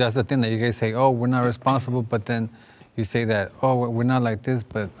see, that's the thing that you guys say, oh, we're not responsible, but then you say that, oh, we're not like this,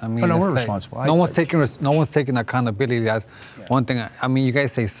 but I mean, Oh, no, it's we're like, responsible. No one's taking accountability. That's one thing. I mean, you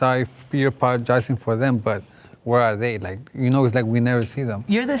guys say sorry, you're apologizing for them, but where are they? Like, you know, it's like we never see them.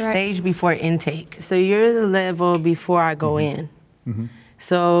 You're the stage before intake. So you're the level before I go in.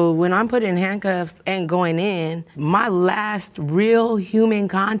 So when I'm put in handcuffs and going in, my last real human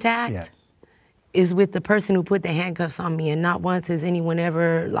contact is with the person who put the handcuffs on me. And not once has anyone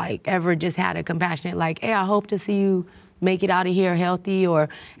ever just had a compassionate, like, hey, I hope to see you make it out of here healthy, or,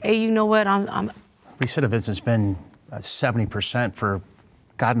 hey, you know what, I'm Recidivism has been 70% for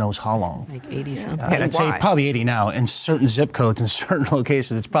God knows how long. like 80 something. I'd say probably 80 now. In certain zip codes, in certain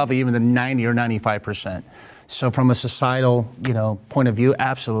locations, it's probably even the 90 or 95%. So from a societal, point of view,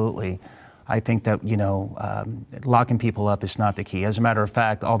 absolutely. I think that, locking people up is not the key. As a matter of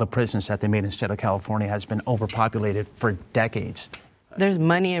fact, all the prisons that they made in the state of California has been overpopulated for decades. There's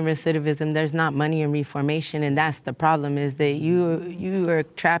money in recidivism, there's not money in reformation, and that's the problem, is that you are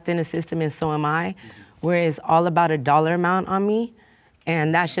trapped in a system, and so am I, where it's all about a dollar amount on me,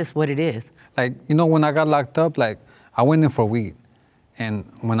 and that's just what it is. Like, when I got locked up, like, I went in for weed. And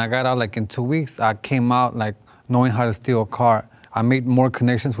when I got out, like, in 2 weeks, I came out, like, knowing how to steal a car. I made more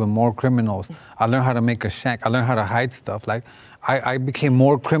connections with more criminals. I learned how to make a shank. I learned how to hide stuff. Like, I became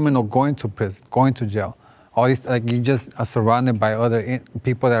more criminal going to prison, going to jail. All these, like, you just are surrounded by other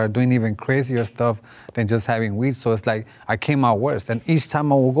people that are doing even crazier stuff than just having weed. So it's like, I came out worse. And each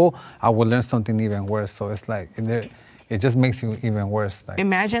time I will go, I will learn something even worse. So it's like, it just makes you even worse. Like,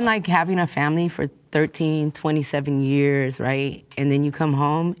 imagine like having a family for 13, 27 years, right? And then you come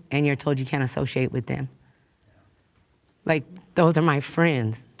home and you're told you can't associate with them. Like, those are my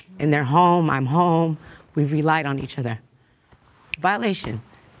friends. And they're home, I'm home. We've relied on each other. Violation,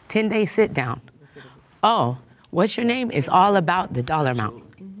 10-day sit down. Oh, what's your name? It's all about the dollar amount.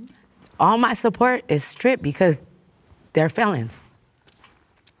 All my support is stripped because they're felons.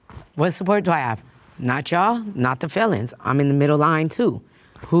 What support do I have? Not y'all, not the felons. I'm in the middle line too.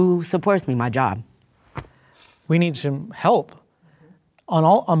 Who supports me? My job. We need some help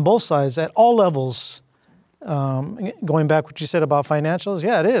on both sides at all levels. Going back what you said about financials,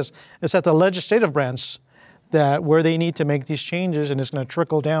 yeah, it is. It's at the legislative branch where they need to make these changes, and it's going to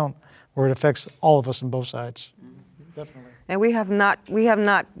trickle down where it affects all of us on both sides. Definitely. And we have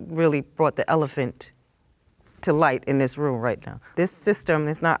not really brought the elephant to light in this room right now. This system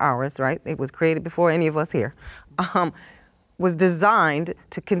is not ours, right? It was created before any of us here. Was designed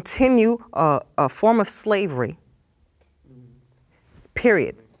to continue a form of slavery,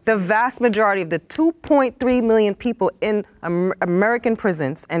 period. The vast majority of the 2.3 million people in American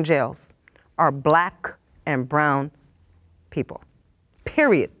prisons and jails are black and brown people,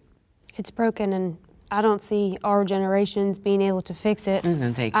 period. It's broken and I don't see our generations being able to fix it.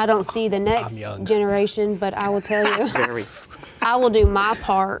 Take I don't see the next young. generation, but I will tell you, I will do my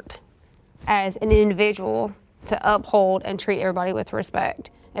part as an individual to uphold and treat everybody with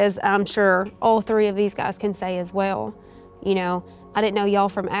respect, as I'm sure all three of these guys can say as well. You know, I didn't know y'all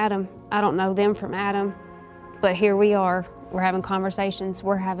from Adam. I don't know them from Adam, but here we are. We're having conversations,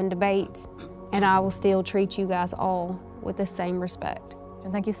 we're having debates, and I will still treat you guys all with the same respect.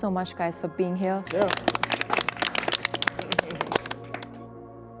 And thank you so much, guys, for being here. Yeah.